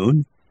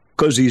cartoon,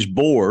 because he's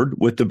bored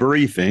with the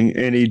briefing,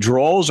 and he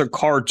draws a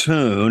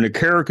cartoon, a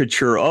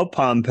caricature of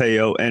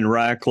Pompeo and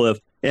Ratcliffe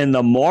in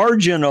the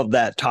margin of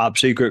that top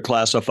secret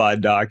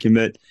classified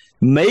document,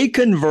 may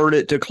convert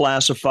it to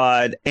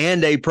classified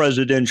and a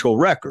presidential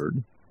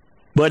record,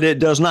 but it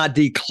does not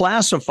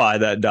declassify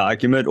that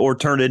document or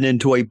turn it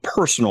into a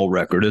personal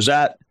record. Is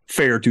that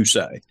fair to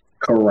say?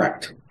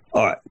 Correct.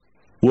 All right.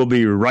 We'll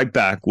be right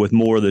back with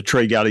more of the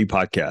Trey Gowdy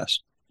podcast.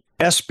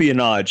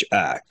 Espionage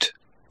Act.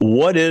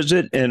 What is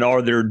it, and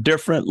are there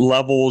different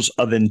levels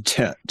of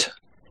intent?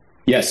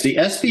 Yes, the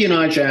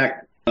Espionage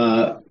Act,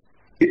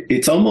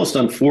 it's almost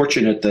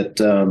unfortunate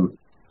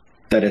that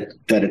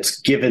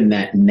it's given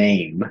that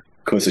name,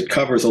 because it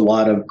covers a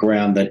lot of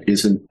ground that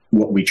isn't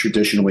what we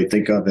traditionally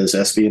think of as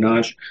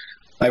espionage.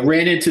 I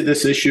ran into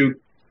this issue,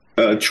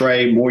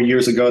 Trey, more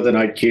years ago than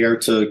I'd care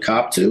to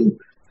cop to,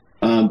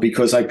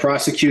 because I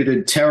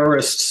prosecuted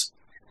terrorists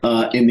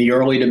in the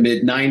early to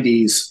mid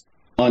 90s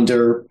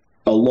under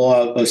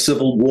a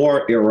Civil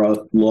War era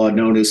law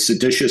known as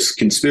seditious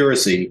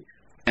conspiracy.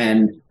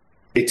 And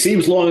it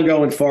seems long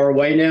ago and far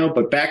away now,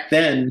 but back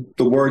then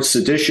the word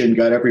sedition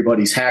got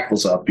everybody's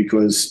hackles up,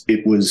 because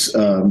it was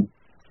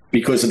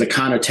because of the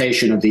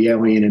connotation of the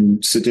Alien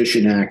and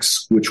Sedition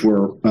Acts, which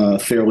were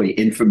fairly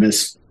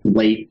infamous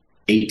late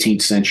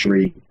 18th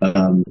century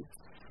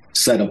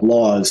set of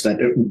laws. That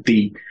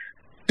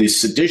the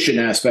sedition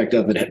aspect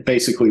of it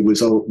basically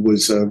was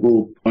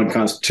ruled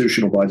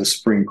unconstitutional by the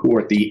Supreme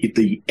Court.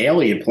 The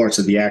alien parts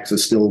of the acts are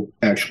still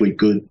actually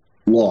good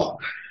law.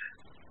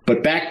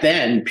 But back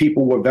then,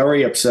 people were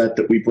very upset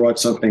that we brought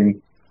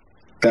something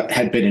that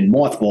had been in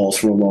mothballs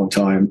for a long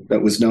time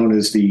that was known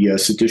as the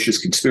seditious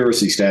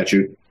conspiracy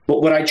statute.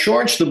 But what I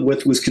charged them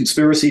with was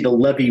conspiracy to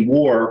levy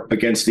war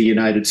against the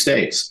United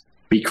States,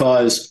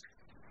 because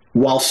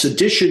while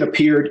sedition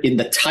appeared in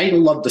the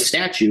title of the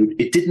statute,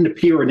 it didn't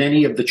appear in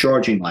any of the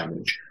charging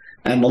language.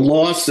 And the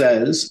law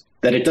says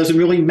that it doesn't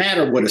really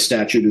matter what a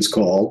statute is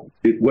called.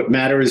 What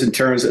matters in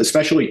terms,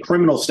 especially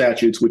criminal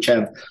statutes, which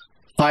have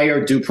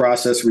higher due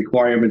process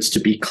requirements to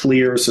be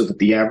clear so that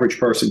the average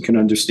person can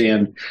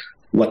understand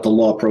what the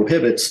law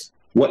prohibits.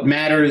 What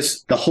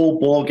matters, the whole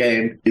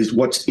ballgame, is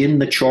what's in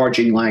the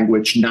charging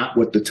language, not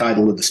what the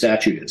title of the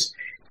statute is.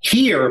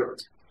 Here,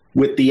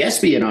 with the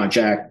Espionage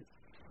Act,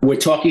 we're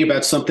talking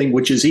about something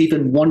which is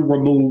even one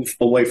remove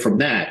away from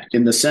that,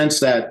 in the sense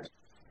that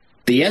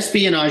the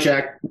Espionage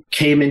Act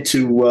came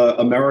into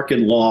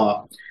American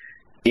law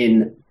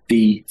in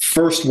the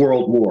First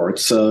World War.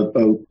 It's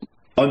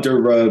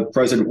under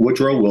President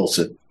Woodrow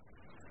Wilson.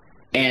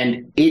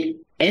 And it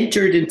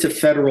entered into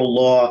federal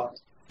law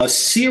a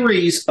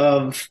series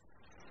of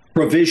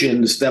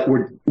provisions that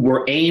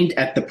were aimed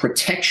at the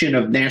protection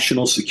of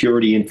national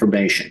security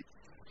information.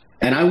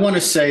 And I want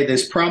to say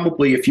there's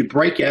probably, if you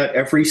break out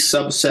every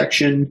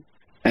subsection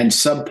and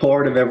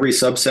subpart of every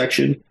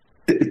subsection,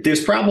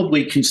 there's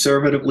probably,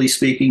 conservatively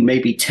speaking,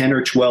 maybe 10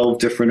 or 12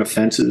 different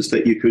offenses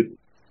that you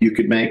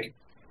could make,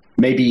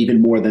 maybe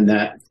even more than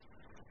that.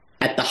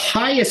 At the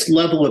highest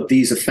level of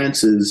these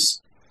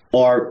offenses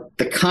are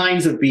the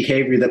kinds of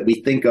behavior that we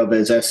think of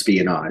as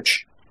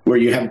espionage, where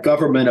you have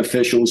government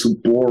officials who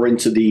bore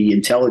into the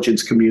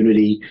intelligence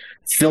community,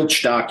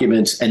 filch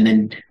documents, and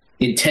then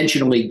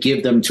intentionally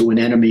give them to an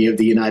enemy of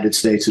the United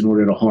States in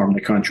order to harm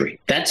the country.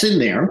 That's in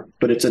there,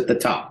 but it's at the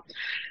top.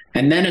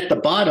 And then at the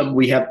bottom,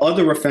 we have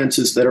other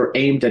offenses that are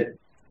aimed at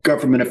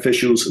government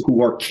officials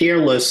who are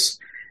careless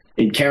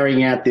in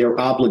carrying out their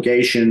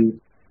obligation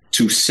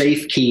to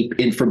safekeep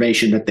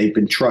information that they've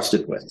been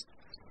trusted with,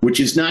 which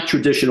is not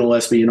traditional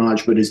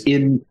espionage, but is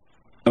in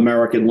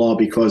American law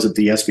because of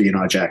the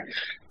Espionage Act.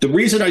 The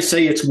reason I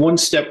say it's one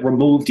step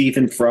removed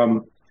even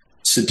from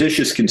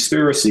seditious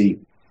conspiracy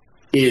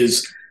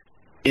is,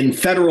 in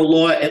federal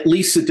law, at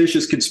least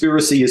seditious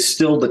conspiracy is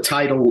still the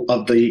title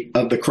of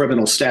the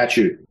criminal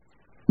statute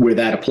where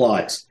that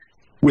applies.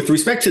 With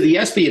respect to the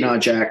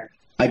Espionage Act,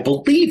 I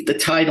believe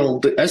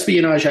the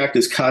Espionage Act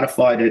is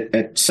codified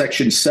at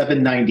Section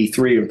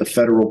 793 of the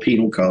Federal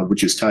Penal Code,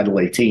 which is Title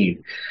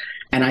 18.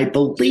 And I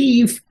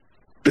believe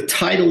the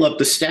title of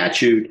the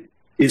statute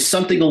is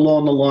something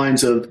along the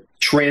lines of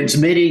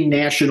transmitting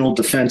national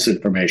defense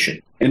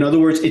information. In other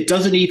words, it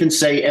doesn't even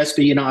say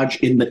espionage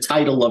in the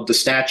title of the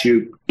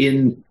statute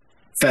in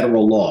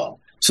federal law.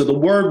 So the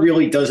word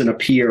really doesn't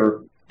appear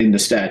in the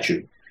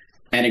statute.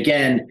 And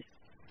again,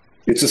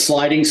 it's a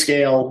sliding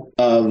scale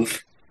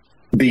of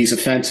these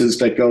offenses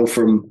that go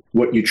from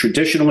what you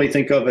traditionally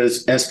think of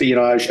as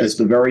espionage as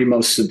the very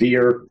most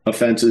severe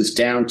offenses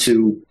down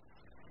to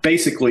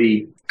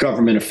basically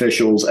government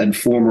officials and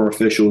former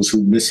officials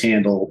who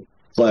mishandle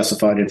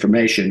classified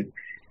information.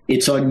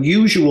 It's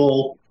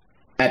unusual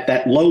at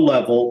that low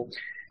level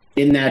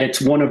in that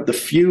it's one of the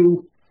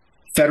few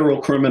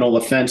federal criminal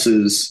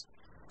offenses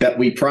that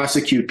we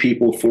prosecute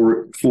people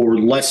for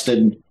less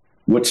than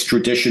what's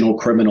traditional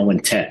criminal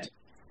intent.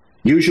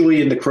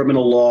 Usually in the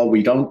criminal law,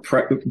 we don't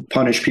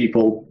punish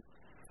people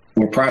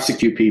or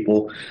prosecute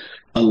people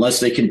unless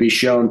they can be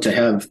shown to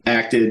have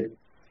acted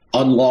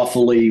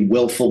unlawfully,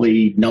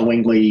 willfully,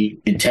 knowingly,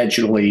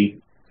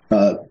 intentionally.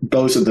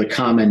 Those are the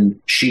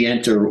common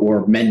scienter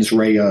or mens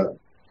rea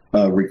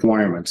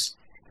requirements.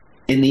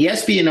 In the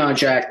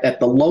Espionage Act, at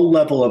the low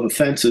level of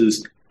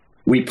offenses,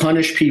 we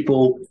punish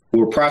people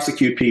or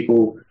prosecute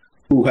people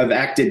who have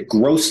acted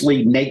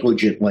grossly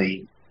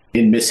negligently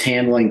in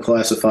mishandling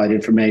classified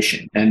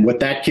information. And what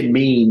that can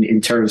mean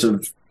in terms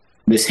of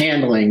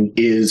mishandling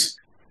is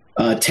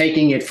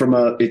taking it from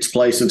its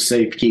place of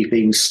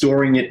safekeeping,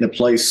 storing it in a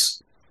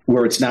place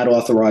where it's not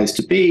authorized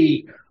to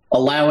be,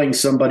 allowing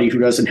somebody who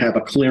doesn't have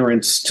a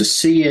clearance to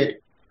see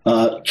it,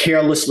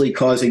 carelessly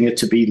causing it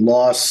to be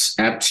lost,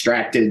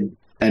 abstracted,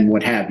 and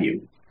what have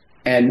you.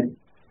 And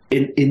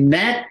in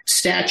that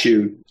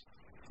statute,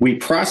 we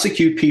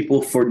prosecute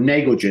people for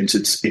negligence.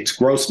 It's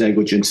gross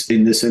negligence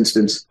in this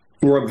instance,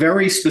 for a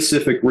very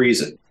specific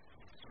reason.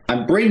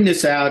 I'm bringing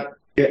this out.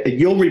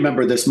 You'll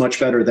remember this much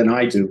better than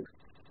I do.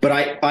 But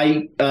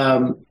I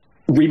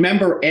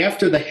remember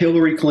after the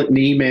Hillary Clinton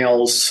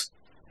emails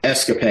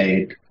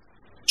escapade,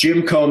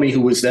 Jim Comey,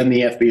 who was then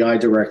the FBI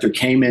director,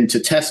 came in to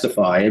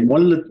testify. And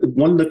one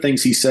of the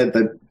things he said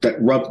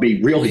that rubbed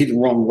me really the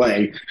wrong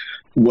way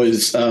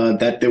was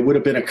that there would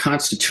have been a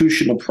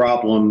constitutional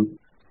problem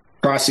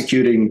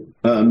prosecuting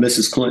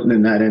Mrs. Clinton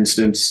in that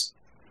instance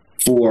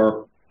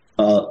for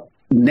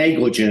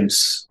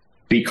negligence,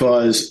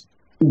 because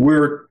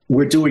we're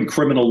doing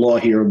criminal law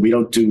here and we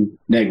don't do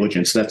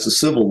negligence. That's a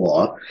civil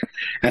law.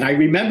 And I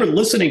remember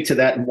listening to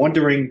that and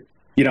wondering,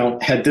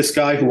 had this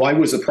guy who I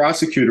was a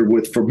prosecutor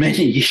with for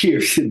many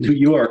years in New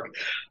York,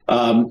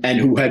 and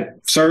who had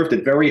served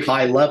at very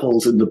high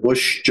levels in the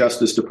Bush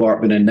Justice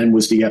Department and then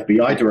was the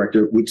FBI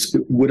director,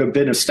 would have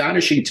been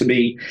astonishing to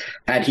me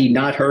had he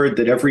not heard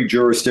that every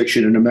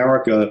jurisdiction in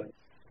America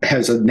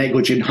has a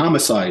negligent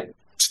homicide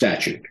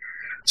statute.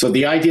 So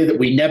the idea that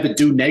we never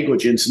do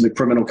negligence in the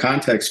criminal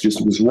context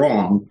just was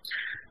wrong.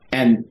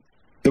 And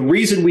the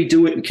reason we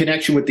do it in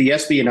connection with the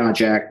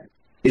Espionage Act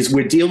is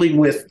we're dealing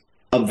with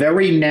a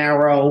very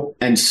narrow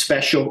and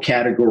special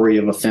category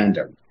of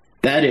offender.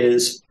 That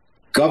is,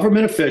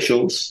 government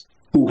officials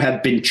who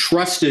have been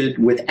trusted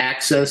with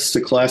access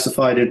to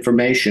classified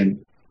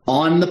information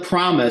on the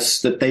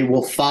promise that they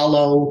will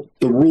follow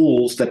the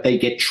rules that they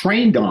get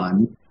trained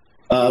on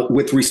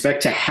with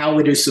respect to how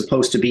it is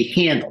supposed to be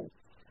handled.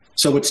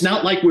 So it's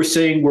not like we're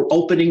saying we're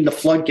opening the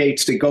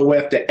floodgates to go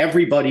after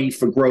everybody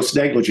for gross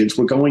negligence.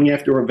 We're going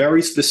after a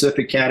very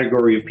specific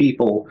category of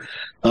people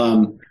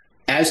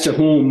as to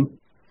whom,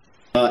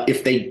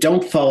 if they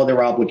don't follow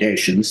their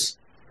obligations,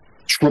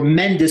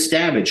 tremendous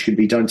damage can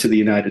be done to the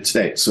United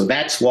States. So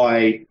that's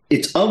why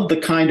it's of the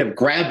kind of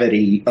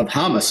gravity of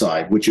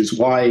homicide, which is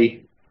why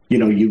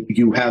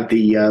you have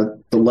the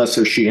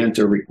lesser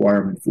scienter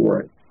requirement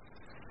for it.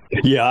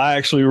 Yeah, I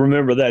actually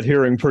remember that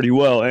hearing pretty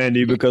well,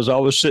 Andy, because I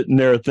was sitting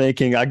there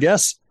thinking, I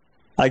guess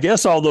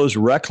all those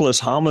reckless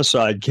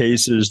homicide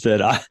cases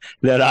that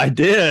I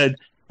did,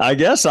 I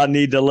guess I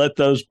need to let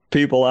those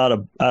people out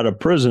of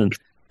prison.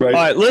 Right.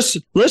 All right,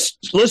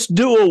 let's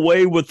do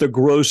away with the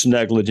gross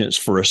negligence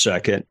for a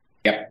second.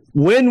 Yep.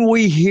 When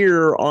we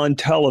hear on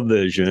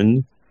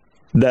television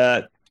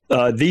that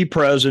the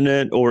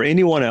president or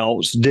anyone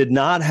else did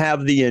not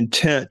have the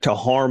intent to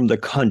harm the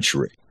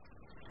country,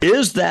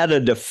 is that a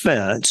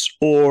defense,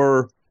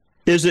 or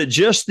is it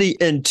just the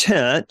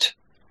intent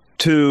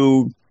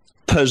to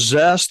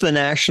possess the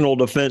national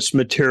defense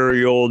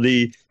material,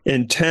 the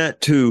intent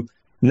to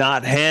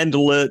not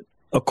handle it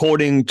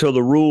according to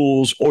the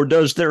rules, or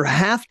does there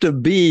have to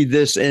be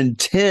this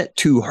intent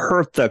to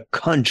hurt the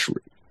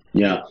country?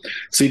 Yeah.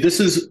 See, this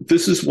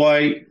is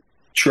why,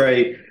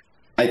 Trey,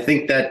 I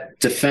think that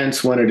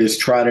defense, when it is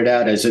trotted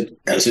out as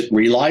it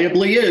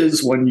reliably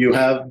is, when you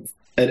have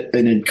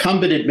an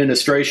incumbent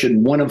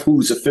administration, one of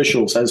whose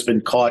officials has been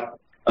caught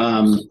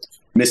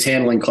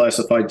mishandling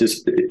classified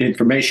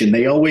information,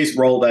 they always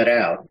roll that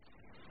out.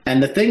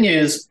 And the thing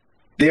is,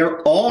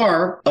 there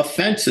are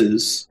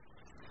offenses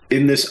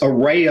in this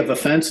array of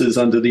offenses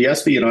under the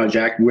Espionage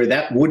Act where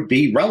that would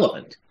be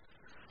relevant.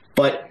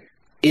 But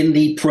in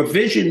the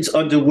provisions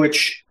under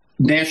which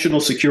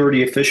national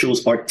security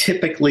officials are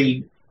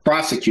typically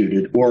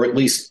prosecuted, or at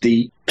least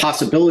the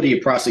possibility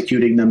of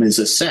prosecuting them is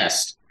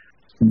assessed,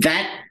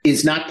 that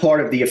is not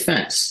part of the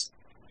offense.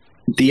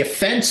 The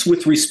offense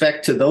with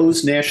respect to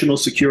those national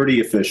security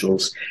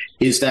officials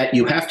is that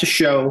you have to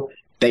show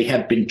they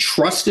have been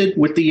trusted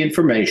with the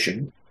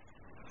information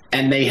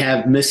and they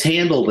have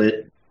mishandled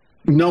it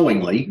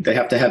knowingly. They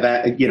have to have,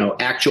 they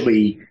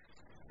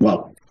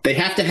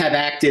have to have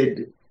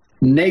acted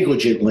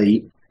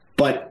negligently.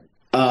 But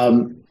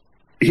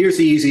here's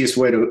the easiest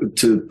way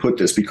to put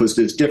this, because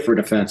there's different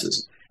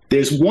offenses.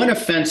 There's one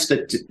offense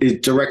that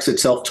it directs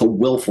itself to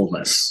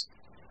willfulness,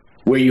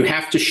 where you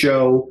have to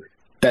show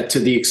that to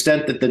the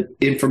extent that the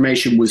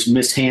information was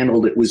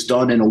mishandled, it was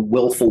done in a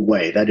willful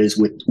way. That is,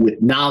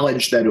 with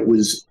knowledge that it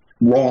was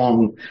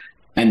wrong,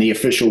 and the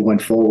official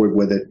went forward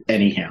with it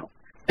anyhow.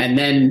 And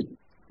then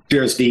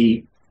there's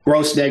the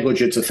gross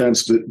negligence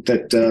offense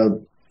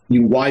that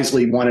you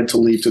wisely wanted to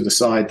leave to the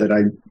side, that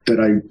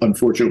I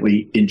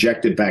unfortunately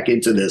injected back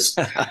into this,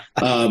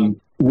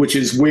 which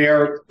is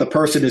where the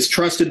person is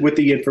trusted with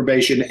the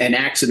information and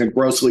acts in a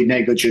grossly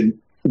negligent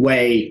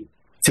way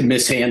to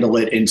mishandle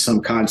it in some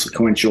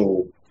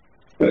consequential,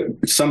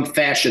 some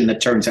fashion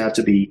that turns out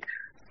to be,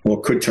 or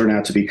could turn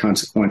out to be,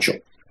 consequential.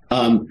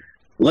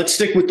 Let's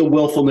stick with the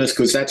willfulness,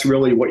 because that's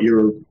really what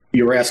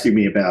you're asking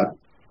me about.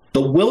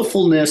 The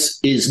willfulness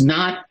is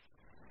not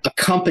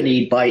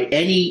accompanied by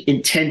any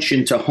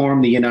intention to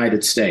harm the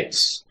United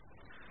States.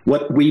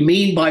 What we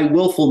mean by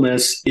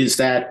willfulness is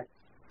that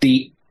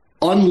the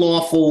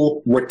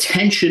unlawful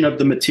retention of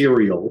the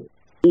material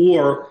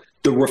or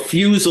the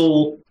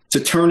refusal to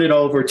turn it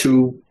over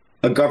to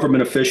a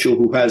government official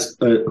who has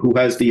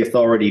the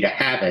authority to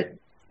have it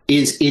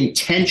is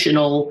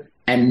intentional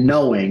and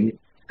knowing,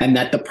 and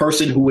that the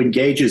person who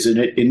engages in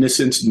it, in this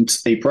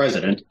instance a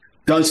president,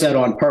 does that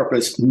on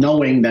purpose,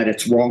 knowing that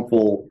it's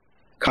wrongful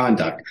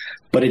conduct.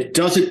 But it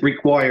doesn't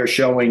require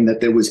showing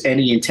that there was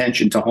any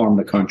intention to harm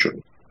the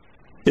country.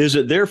 Is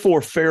it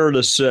therefore fair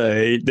to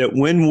say that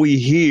when we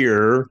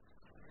hear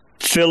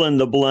fill in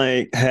the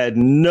blank had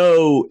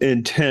no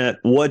intent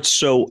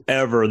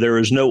whatsoever, there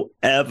is no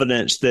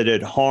evidence that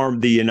it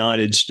harmed the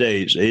United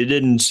States,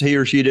 he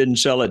or she didn't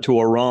sell it to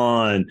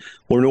Iran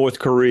or North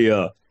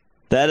Korea,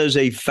 that is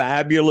a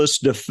fabulous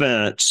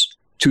defense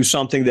to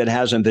something that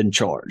hasn't been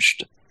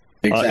charged?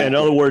 Exactly. In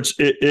other words,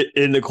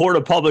 in the court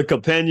of public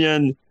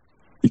opinion,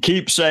 you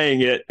keep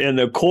saying it, in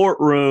the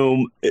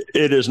courtroom,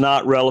 it is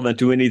not relevant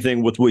to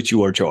anything with which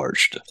you are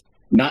charged.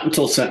 Not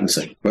until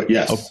sentencing, but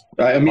yes.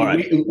 Okay. I mean,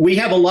 right. we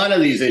have a lot of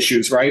these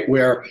issues, right,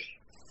 where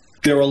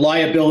there are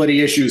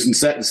liability issues and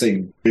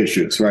sentencing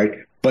issues, right?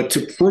 But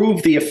to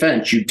prove the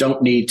offense, you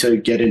don't need to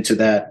get into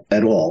that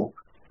at all.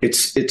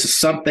 It's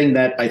something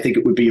that I think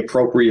it would be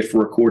appropriate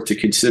for a court to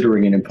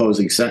considering an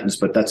imposing sentence,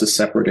 but that's a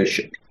separate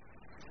issue.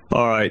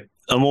 All right.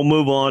 And we'll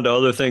move on to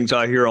other things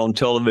I hear on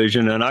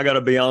television. And I got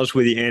to be honest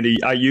with you,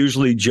 Andy, I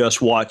usually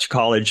just watch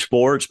college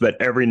sports,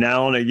 but every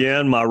now and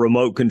again, my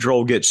remote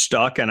control gets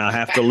stuck and I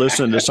have to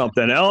listen to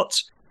something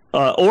else.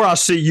 Or I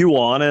see you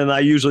on, and I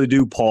usually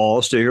do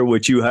pause to hear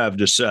what you have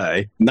to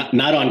say. Not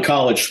on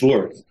college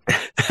sports.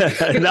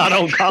 Not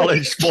on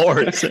college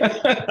sports.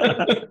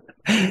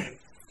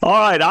 All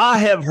right. I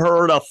have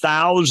heard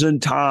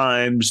 1,000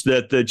 times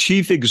that the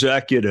chief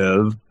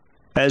executive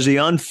has the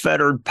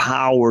unfettered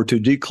power to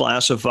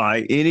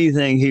declassify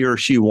anything he or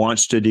she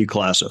wants to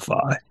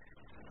declassify.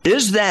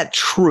 Is that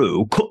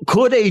true?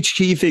 Could a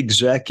chief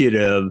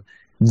executive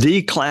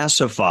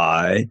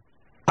declassify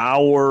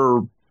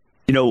our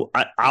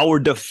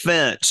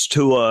defense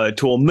to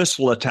a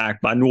missile attack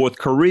by North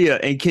Korea?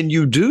 And can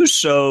you do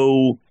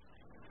so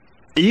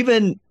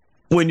even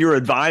when your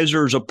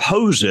advisors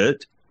oppose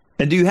it?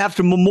 And do you have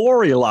to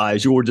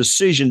memorialize your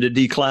decision to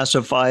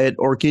declassify it,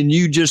 or can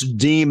you just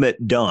deem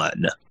it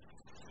done?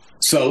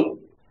 So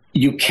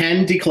you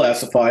can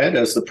declassify it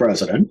as the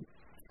president.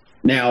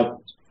 Now,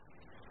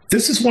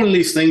 this is one of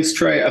these things,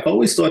 Trey, I've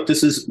always thought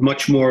this is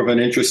much more of an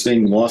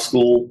interesting law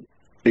school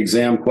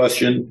exam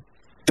question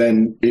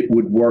than it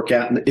would work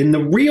out. In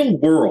the real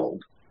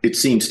world, it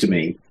seems to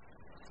me,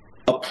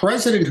 a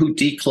president who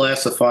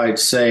declassified,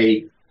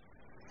 say,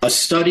 a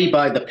study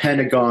by the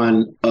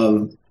Pentagon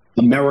of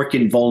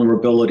American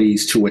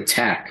vulnerabilities to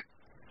attack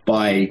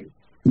by,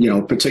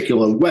 a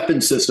particular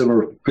weapon system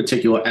or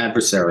particular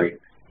adversary,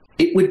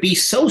 it would be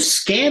so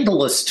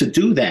scandalous to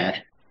do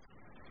that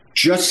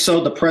just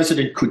so the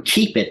president could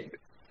keep it,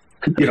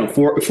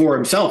 for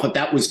himself, if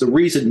that was the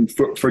reason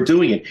for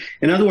doing it.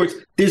 In other words,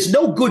 there's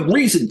no good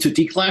reason to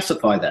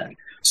declassify that.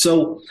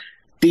 So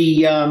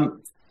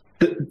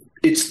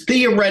it's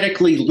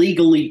theoretically,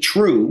 legally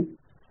true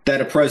that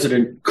a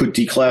president could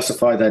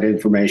declassify that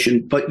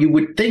information, but you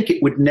would think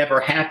it would never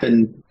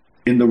happen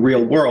in the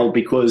real world,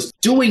 because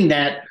doing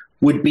that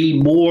would be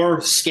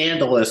more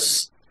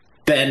scandalous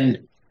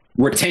than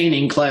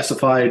retaining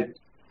classified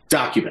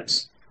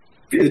documents.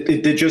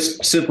 There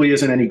just simply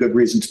isn't any good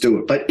reason to do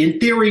it. But in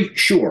theory,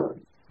 sure,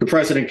 the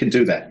president can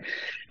do that.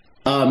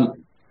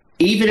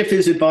 Even if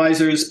his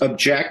advisors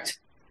object,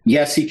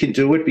 yes, he can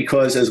do it,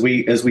 because as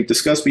we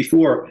discussed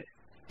before,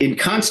 in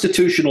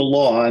constitutional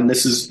law, and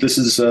this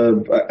is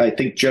I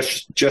think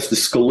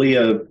Justice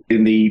Scalia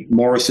in the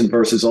Morrison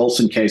versus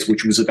Olson case,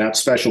 which was about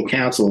special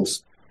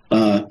counsels.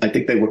 I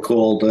think they were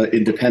called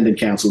independent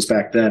counsels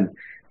back then.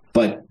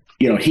 But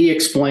he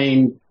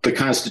explained the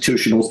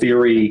constitutional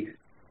theory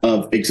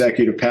of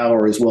executive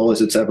power as well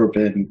as it's ever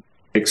been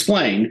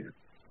explained.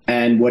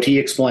 And what he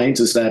explains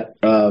is that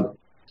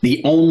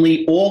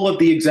all of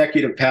the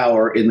executive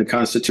power in the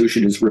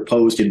Constitution is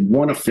reposed in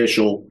one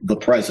official, the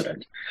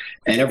president.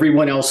 And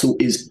everyone else who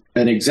is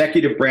an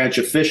executive branch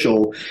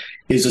official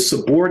is a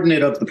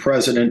subordinate of the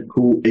president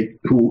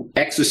who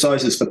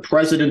exercises the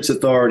president's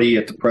authority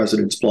at the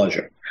president's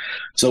pleasure.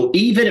 So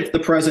even if the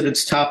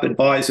president's top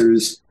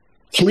advisors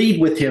plead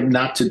with him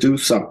not to do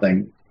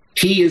something,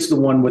 he is the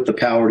one with the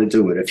power to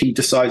do it. If he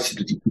decides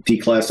to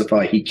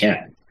declassify, he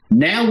can.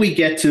 Now we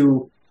get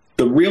to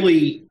the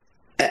really,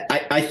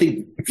 I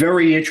think,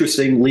 very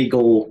interesting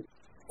legal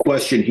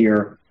question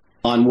here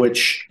on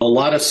which a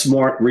lot of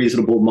smart,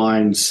 reasonable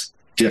minds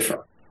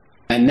differ.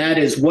 And that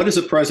is, what does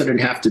a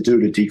president have to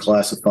do to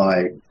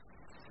declassify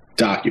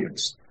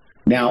documents?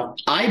 Now,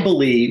 I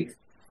believe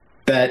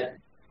that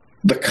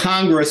the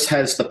Congress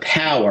has the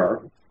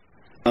power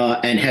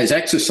and has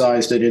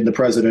exercised it in the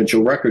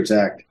Presidential Records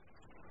Act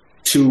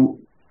to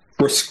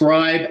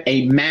prescribe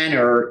a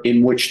manner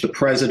in which the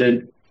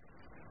president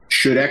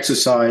should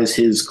exercise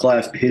his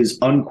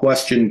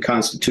unquestioned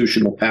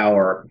constitutional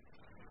power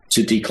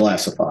to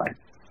declassify.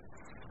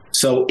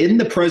 So in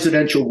the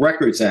Presidential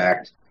Records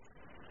Act,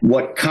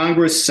 what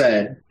Congress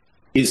said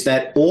is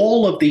that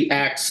all of the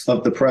acts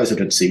of the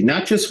presidency,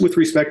 not just with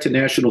respect to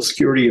national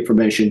security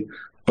information,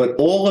 but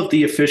all of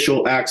the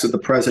official acts of the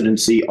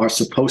presidency are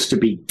supposed to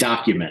be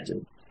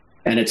documented.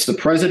 And it's the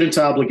president's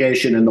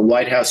obligation and the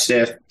White House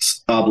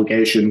staff's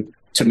obligation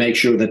to make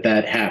sure that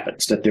that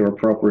happens, that they're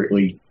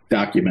appropriately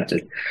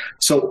documented.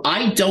 So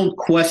I don't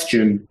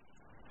question,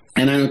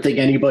 and I don't think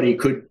anybody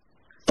could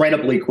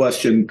credibly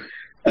question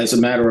as a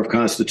matter of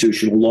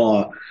constitutional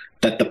law,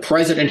 that the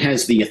president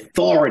has the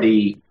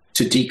authority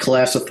to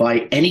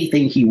declassify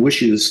anything he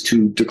wishes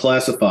to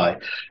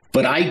declassify.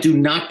 But I do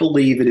not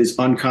believe it is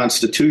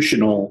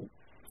unconstitutional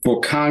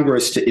for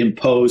Congress to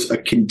impose a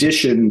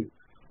condition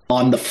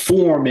on the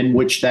form in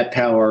which that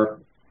power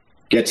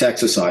gets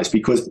exercised,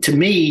 because to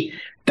me,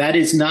 that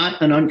is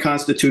not an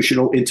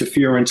unconstitutional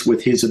interference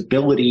with his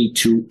ability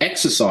to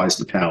exercise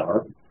the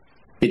power.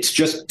 It's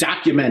just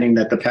documenting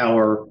that the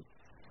power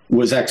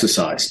was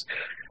exercised.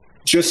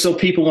 Just so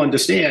people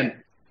understand,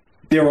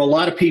 there are a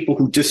lot of people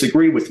who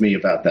disagree with me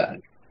about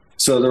that.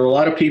 So there are a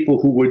lot of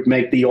people who would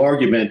make the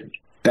argument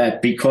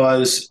that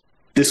because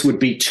this would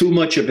be too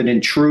much of an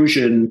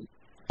intrusion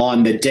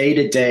on the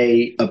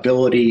day-to-day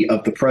ability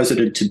of the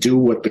president to do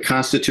what the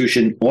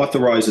Constitution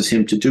authorizes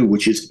him to do,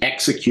 which is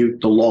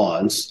execute the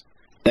laws,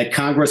 that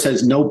Congress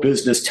has no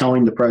business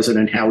telling the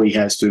president how he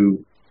has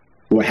to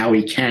or how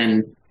he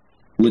can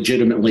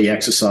legitimately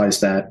exercise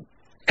that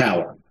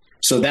power.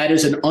 So that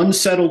is an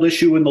unsettled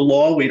issue in the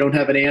law. We don't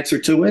have an answer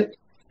to it.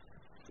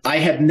 I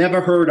have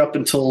never heard up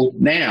until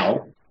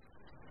now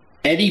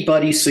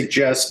anybody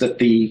suggest that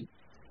the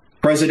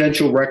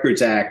Presidential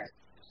Records Act,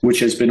 which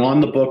has been on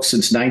the books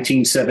since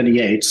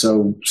 1978,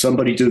 so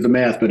somebody do the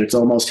math, but it's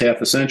almost half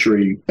a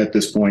century at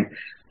this point.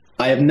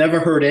 I have never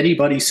heard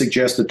anybody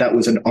suggest that that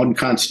was an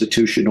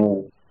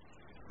unconstitutional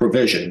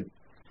provision,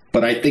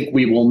 but I think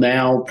we will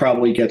now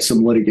probably get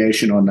some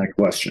litigation on that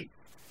question.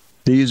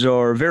 These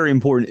are very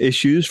important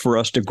issues for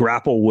us to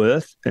grapple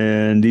with,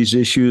 and these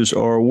issues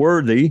are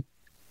worthy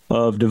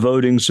of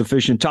devoting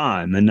sufficient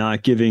time and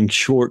not giving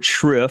short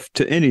shrift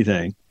to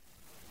anything.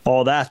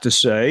 All that to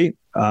say,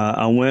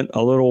 I went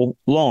a little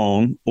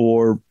long,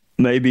 or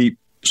maybe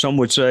some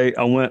would say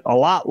I went a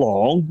lot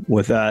long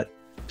with that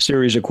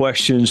series of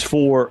questions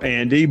for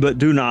Andy, but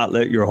do not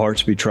let your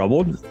hearts be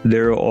troubled.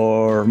 There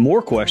are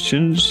more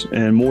questions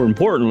and, more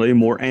importantly,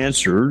 more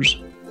answers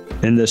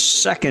in the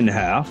second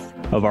half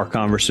of our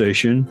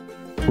conversation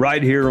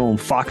right here on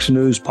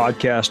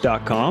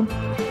foxnewspodcast.com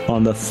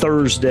on the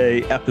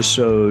Thursday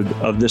episode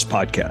of this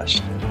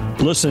podcast.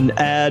 Listen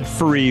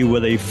ad-free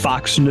with a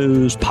Fox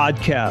News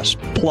Podcast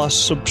Plus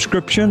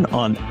subscription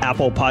on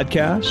Apple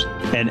Podcasts,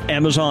 and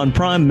Amazon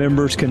Prime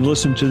members can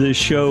listen to this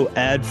show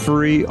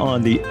ad-free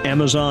on the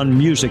Amazon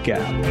Music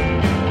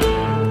app.